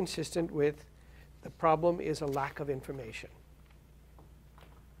 And it's consistent with the problem is a lack of information.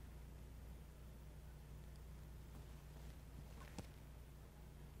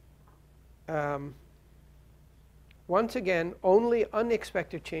 Once again, only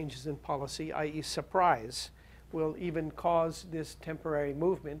unexpected changes in policy, i.e. surprise, will even cause this temporary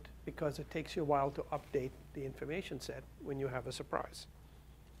movement, because it takes you a while to update the information set when you have a surprise.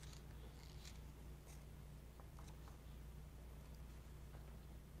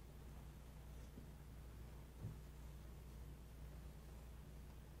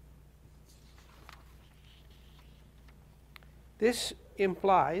 This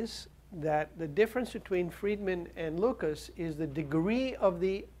implies that the difference between Friedman and Lucas is the degree of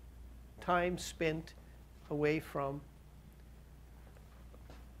the time spent away from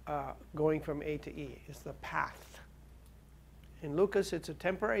going from A to E. It's the path. In Lucas, it's a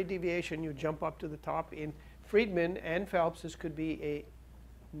temporary deviation. You jump up to the top. In Friedman and Phelps, this could be a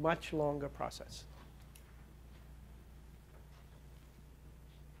much longer process.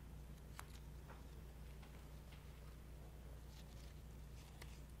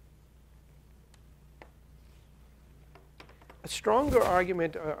 A stronger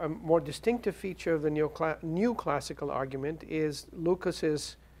argument, a more distinctive feature of the new classical argument is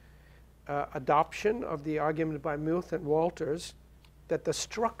Lucas's adoption of the argument by Muth and Walters that the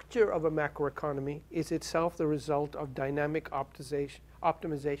structure of a macroeconomy is itself the result of dynamic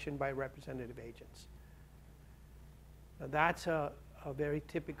optimization by representative agents. Now that's a very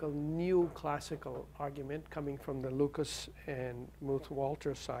typical new classical argument coming from the Lucas and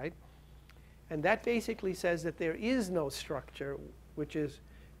Muth-Walters side. And that basically says that there is no structure which is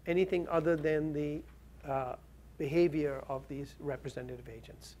anything other than the behavior of these representative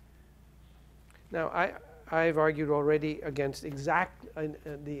agents. Now, I've argued already against the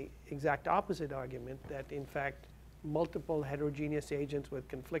exact opposite argument, that in fact multiple heterogeneous agents with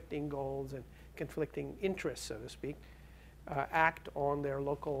conflicting goals and conflicting interests, so to speak, act on their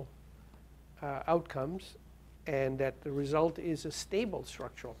local outcomes, and that the result is a stable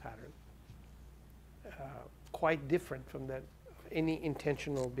structural pattern. Quite different from any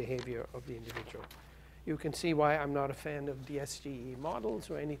intentional behavior of the individual. You can see why I'm not a fan of DSGE models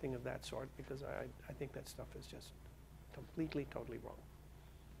or anything of that sort, because I think that stuff is just completely, totally wrong.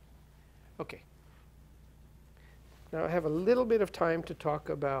 Okay. Now I have a little bit of time to talk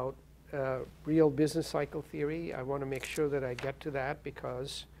about real business cycle theory. I want to make sure that I get to that,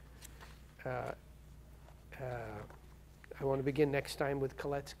 because I want to begin next time with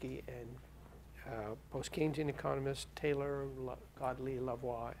Koletsky and post-Keynesian economists, Taylor, Godley,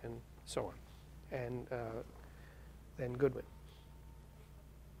 Lavoie, and so on, and then Goodwin.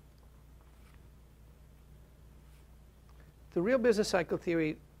 The real business cycle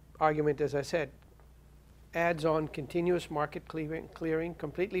theory argument, as I said, adds on continuous market clearing,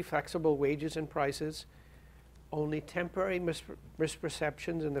 completely flexible wages and prices, only temporary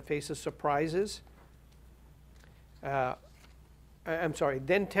misperceptions in the face of surprises. I'm sorry,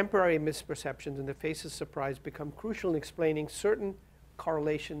 then temporary misperceptions in the face of surprise become crucial in explaining certain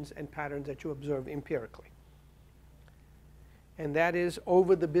correlations and patterns that you observe empirically. And that is,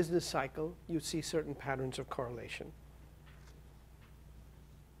 over the business cycle, you see certain patterns of correlation.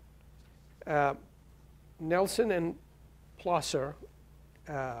 Nelson and Plosser,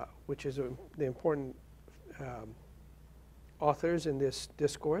 which is the important authors in this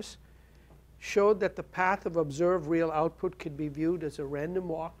discourse, showed that the path of observed real output could be viewed as a random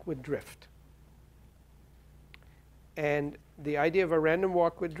walk with drift. And the idea of a random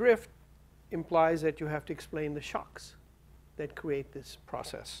walk with drift implies that you have to explain the shocks that create this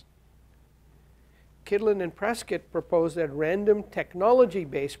process. Kidlin and Prescott proposed that random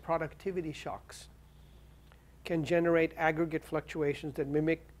technology-based productivity shocks can generate aggregate fluctuations that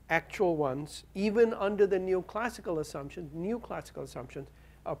mimic actual ones, even under the neoclassical assumptions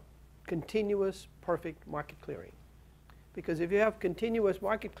of continuous perfect market clearing. Because if you have continuous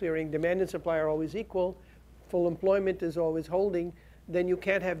market clearing, demand and supply are always equal, full employment is always holding, then you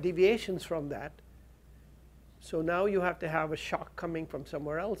can't have deviations from that. So now you have to have a shock coming from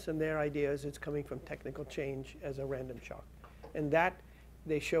somewhere else, and their idea is it's coming from technical change as a random shock. And that,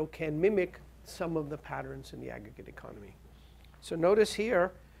 they show, can mimic some of the patterns in the aggregate economy. So notice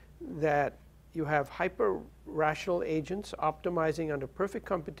here that you have hyper-rational agents optimizing under perfect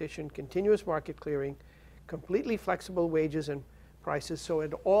competition, continuous market clearing, completely flexible wages and prices, so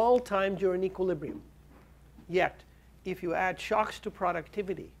at all times you're in equilibrium. Yet, if you add shocks to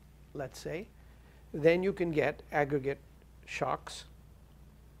productivity, let's say, then you can get aggregate shocks,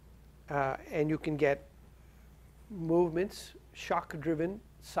 and you can get movements, shock-driven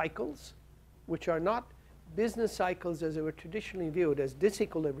cycles, which are not business cycles as they were traditionally viewed as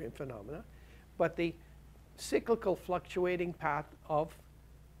disequilibrium phenomena, but the cyclical fluctuating path of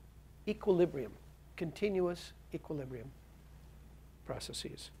equilibrium, continuous equilibrium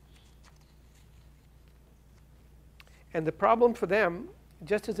processes. And the problem for them,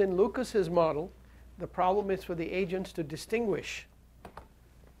 just as in Lucas's model, the problem is for the agents to distinguish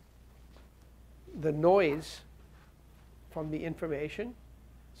the noise from the information.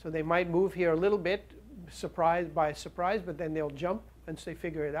 So they might move here a little bit, surprised by surprise, but then they'll jump once they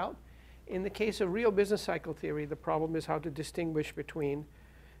figure it out. In the case of real business cycle theory, the problem is how to distinguish between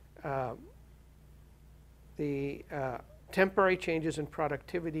the temporary changes in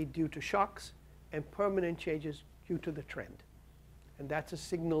productivity due to shocks and permanent changes due to the trend. And that's a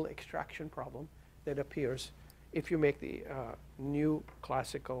signal extraction problem that appears if you make the new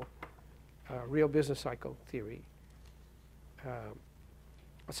classical real business cycle theory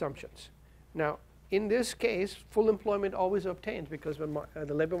assumptions. Now, in this case, full employment always obtains because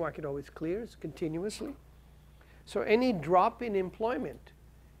the labor market always clears continuously. So any drop in employment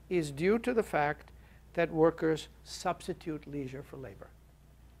is due to the fact that workers substitute leisure for labor.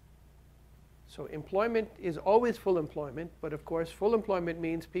 So employment is always full employment, but of course full employment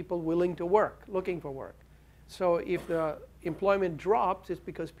means people willing to work, looking for work. So if the employment drops, it's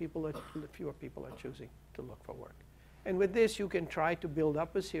because fewer people are choosing to look for work. And with this, you can try to build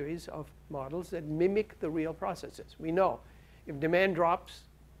up a series of models that mimic the real processes. We know if demand drops,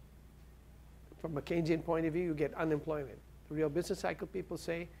 from a Keynesian point of view, you get unemployment. The real business cycle people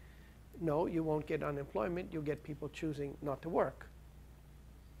say, no, you won't get unemployment. You'll get people choosing not to work.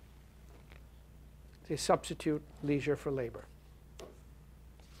 They substitute leisure for labor.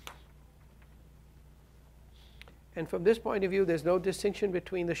 And from this point of view, there's no distinction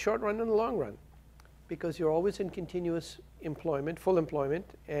between the short run and the long run, because you're always in continuous employment, full employment,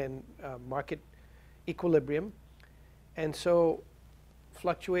 and market equilibrium. And so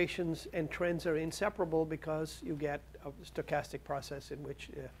fluctuations and trends are inseparable because you get a stochastic process in which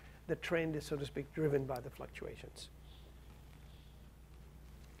the trend is, so to speak, driven by the fluctuations.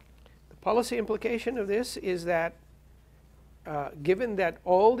 The policy implication of this is that given that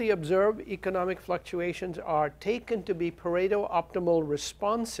all the observed economic fluctuations are taken to be Pareto optimal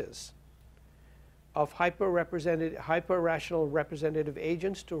responses of hyper-rational representative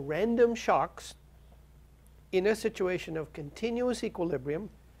agents to random shocks in a situation of continuous equilibrium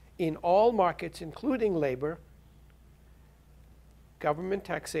in all markets, including labor, government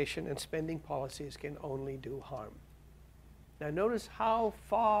taxation and spending policies can only do harm. Now notice how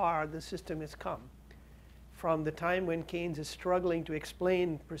far the system has come from the time when Keynes is struggling to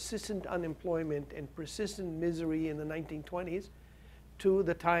explain persistent unemployment and persistent misery in the 1920s to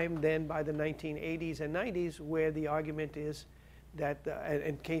the time then by the 1980s and 90s where the argument is that,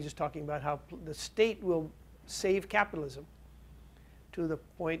 and Keynes is talking about how the state will save capitalism, to the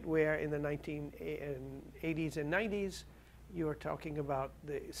point where in the 1980s and 90s you are talking about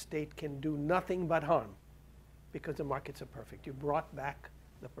the state can do nothing but harm because the markets are perfect. You brought back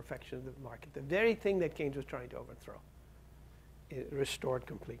the perfection of the market. The very thing that Keynes was trying to overthrow, it restored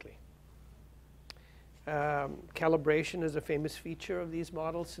completely. Calibration is a famous feature of these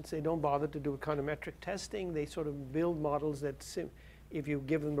models. Since they don't bother to do econometric testing, they sort of build models that, if you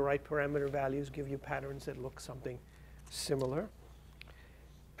give them the right parameter values, give you patterns that look something similar.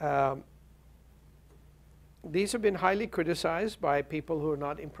 These have been highly criticized by people who are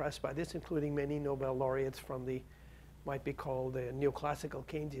not impressed by this, including many Nobel laureates from the, might be called the neoclassical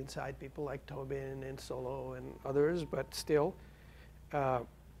Keynesian side, people like Tobin and Solow and others, but still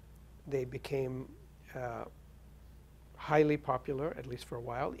they became highly popular, at least for a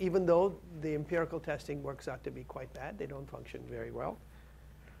while, even though the empirical testing works out to be quite bad. They don't function very well.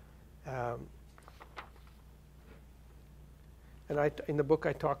 And in the book,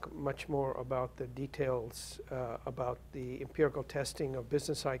 I talk much more about the details about the empirical testing of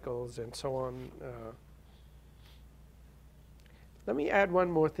business cycles and so on. Let me add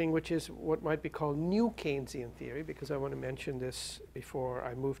one more thing, which is what might be called new Keynesian theory, because I want to mention this before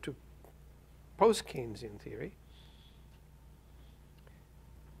I move to post-Keynesian theory.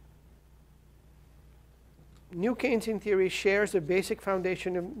 New Keynesian theory shares the basic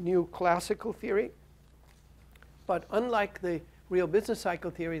foundation of new classical theory, but unlike the real business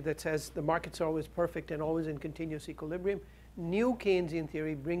cycle theory that says the markets are always perfect and always in continuous equilibrium, new Keynesian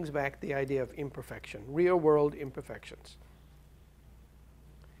theory brings back the idea of imperfection, real world imperfections.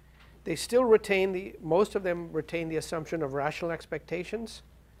 They still retain most of them retain the assumption of rational expectations,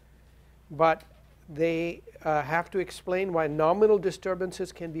 but they have to explain why nominal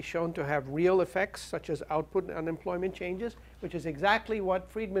disturbances can be shown to have real effects, such as output and unemployment changes, which is exactly what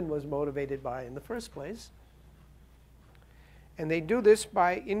Friedman was motivated by in the first place. And they do this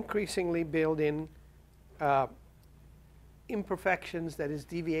by increasingly build in imperfections, that is,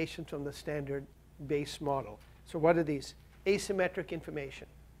 deviations from the standard base model. So what are these? Asymmetric information.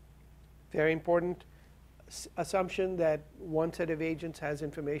 Very important assumption that one set of agents has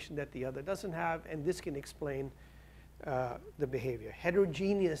information that the other doesn't have, and this can explain the behavior.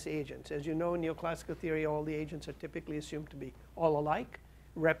 Heterogeneous agents. As you know, in neoclassical theory, all the agents are typically assumed to be all alike,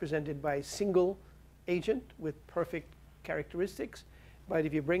 represented by a single agent with perfect characteristics. But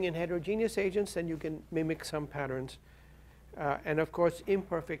if you bring in heterogeneous agents, then you can mimic some patterns. And of course,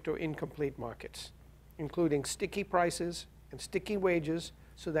 imperfect or incomplete markets, including sticky prices and sticky wages,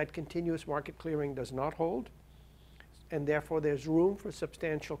 so that continuous market clearing does not hold. And therefore, there's room for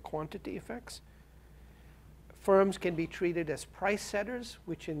substantial quantity effects. Firms can be treated as price setters,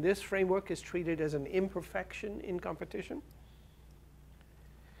 which in this framework is treated as an imperfection in competition.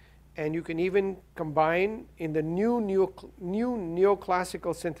 And you can even combine in the new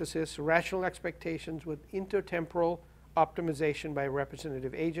neoclassical synthesis rational expectations with intertemporal optimization by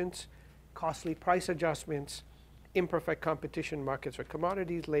representative agents, costly price adjustments, imperfect competition markets for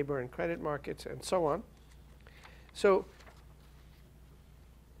commodities, labor and credit markets, and so on. So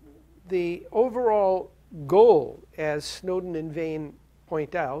the overall goal, as Snowden and Vane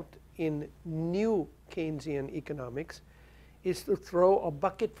point out in new Keynesian economics, is to throw a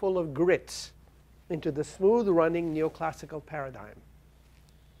bucket full of grits into the smooth-running neoclassical paradigm.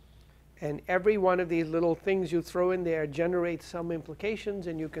 And every one of these little things you throw in there generates some implications,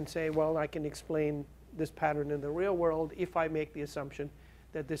 and you can say, well, I can explain this pattern in the real world if I make the assumption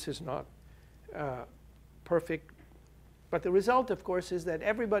that this is not perfect. But the result, of course, is that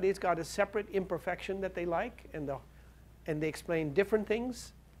everybody's got a separate imperfection that they like, and they explain different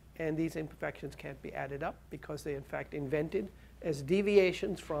things, and these imperfections can't be added up because they, in fact, invented as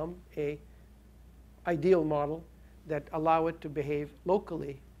deviations from an ideal model that allow it to behave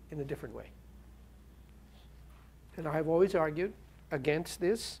locally in a different way. And I've always argued against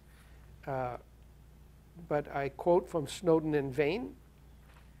this, but I quote from Snowden and Vane,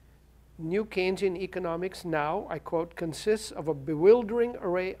 "New Keynesian economics now," I quote, "consists of a bewildering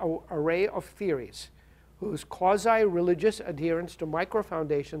array of theories whose quasi-religious adherence to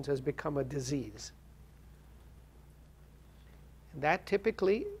micro-foundations has become a disease." And that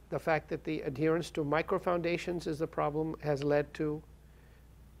typically, the fact that the adherence to micro-foundations is the problem, has led to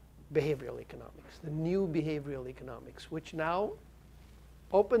behavioral economics, the new behavioral economics, which now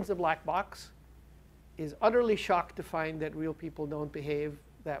opens the black box, is utterly shocked to find that real people don't behave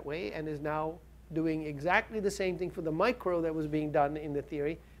that way, and is now doing exactly the same thing for the micro that was being done in the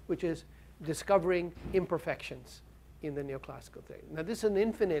theory, which is discovering imperfections in the neoclassical theory. Now, this is an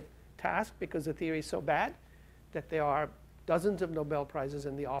infinite task because the theory is so bad that there are dozens of Nobel Prizes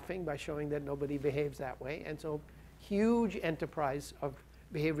in the offing by showing that nobody behaves that way. And so huge enterprise of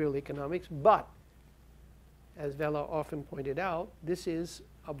behavioral economics. But as Vela often pointed out, this is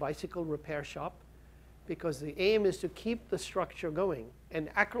a bicycle repair shop because the aim is to keep the structure going. And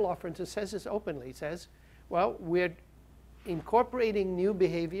Akerlof, for instance, says this openly. He says, well, we're incorporating new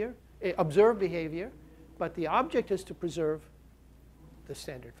behavior, observed behavior, but the object is to preserve the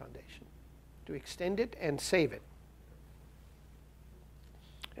standard foundation, to extend it and save it.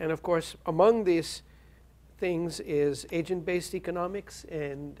 And of course, among these things is agent-based economics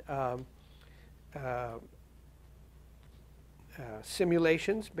and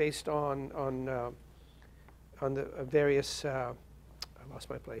simulations based on the various, I lost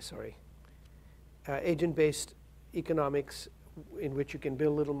my place, sorry. Agent-based economics in which you can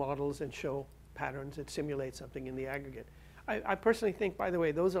build little models and show patterns that simulate something in the aggregate. I personally think, by the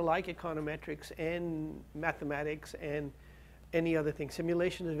way, those are like econometrics and mathematics and any other thing.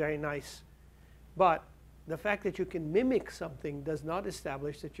 Simulation is very nice. But the fact that you can mimic something does not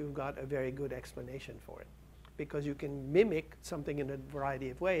establish that you've got a very good explanation for it. Because you can mimic something in a variety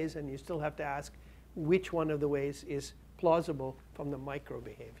of ways, and you still have to ask which one of the ways is plausible from the micro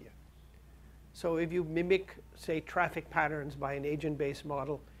behavior. So if you mimic, say, traffic patterns by an agent-based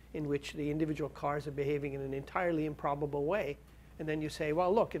model in which the individual cars are behaving in an entirely improbable way, and then you say,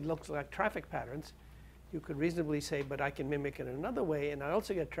 well, look, it looks like traffic patterns, you could reasonably say, but I can mimic it in another way, and I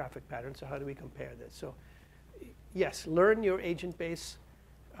also get traffic patterns, so how do we compare this? So yes, learn your agent-based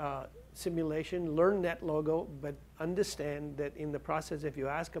simulation, learn NetLogo, but understand that in the process, if you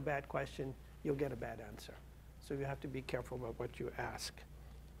ask a bad question, you'll get a bad answer. So you have to be careful about what you ask.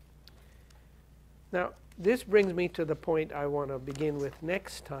 Now, this brings me to the point I want to begin with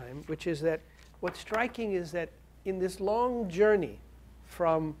next time, which is that what's striking is that in this long journey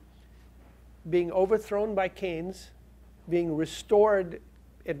from being overthrown by Keynes, being restored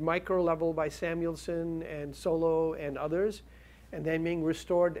at micro level by Samuelson and Solow and others, and then being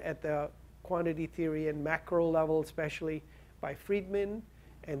restored at the quantity theory and macro level, especially by Friedman,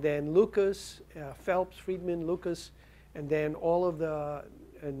 and then Lucas, Phelps, Friedman, Lucas, and then all of the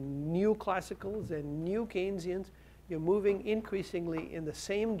new classicals and new Keynesians, you're moving increasingly in the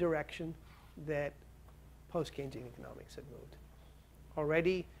same direction that post-Keynesian economics had moved.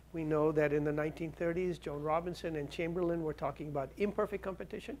 Already, we know that in the 1930s, Joan Robinson and Chamberlain were talking about imperfect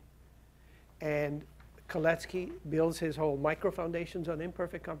competition, and Kalecki builds his whole micro foundations on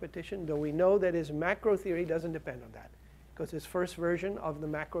imperfect competition, though we know that his macro theory doesn't depend on that, because his first version of the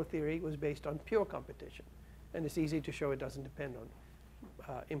macro theory was based on pure competition. And it's easy to show it doesn't depend on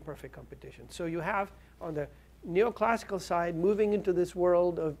imperfect competition. So you have, on the neoclassical side, moving into this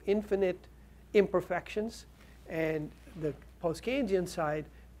world of infinite imperfections, and the post-Keynesian side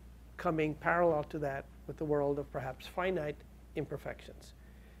coming parallel to that with the world of perhaps finite imperfections.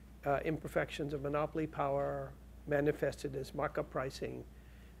 Imperfections of monopoly power manifested as markup pricing,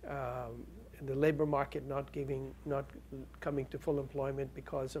 the labor market not coming to full employment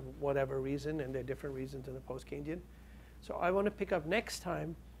because of whatever reason, and there are different reasons in the post-Keynesian. So I want to pick up next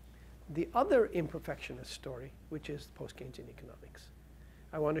time the other imperfectionist story, which is post-Keynesian economics.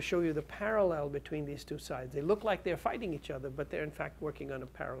 I want to show you the parallel between these two sides. They look like they're fighting each other, but they're in fact working on a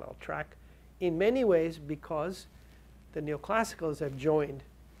parallel track in many ways because the neoclassicals have joined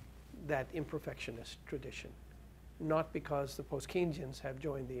that imperfectionist tradition, not because the post-Keynesians have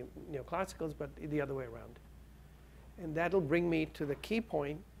joined the neoclassicals, but the other way around. And that'll bring me to the key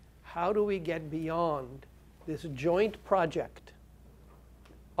point: how do we get beyond this joint project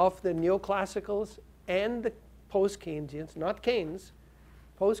of the neoclassicals and the post-Keynesians, not Keynes,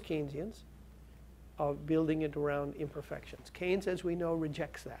 post-Keynesians, of building it around imperfections? Keynes, as we know,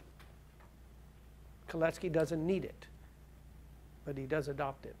 rejects that. Kalecki doesn't need it, but he does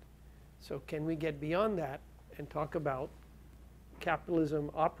adopt it. So can we get beyond that and talk about capitalism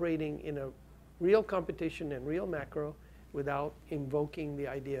operating in a real competition and real macro without invoking the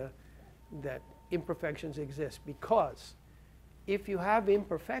idea that imperfections exist? Because if you have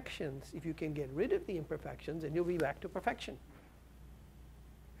imperfections, if you can get rid of the imperfections, then you'll be back to perfection.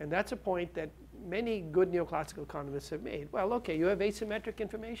 And that's a point that many good neoclassical economists have made. Well, okay, you have asymmetric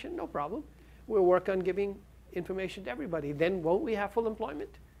information, no problem. We'll work on giving information to everybody. Then won't we have full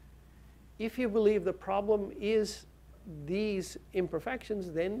employment? If you believe the problem is these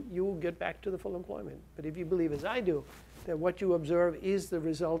imperfections, then you will get back to the full employment. But if you believe, as I do, that what you observe is the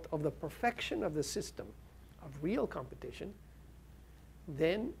result of the perfection of the system of real competition,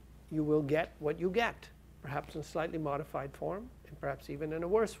 then you will get what you get, perhaps in slightly modified form, and perhaps even in a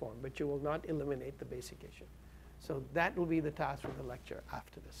worse form, but you will not eliminate the basic issue. So that will be the task for the lecture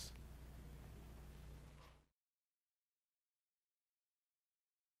after this.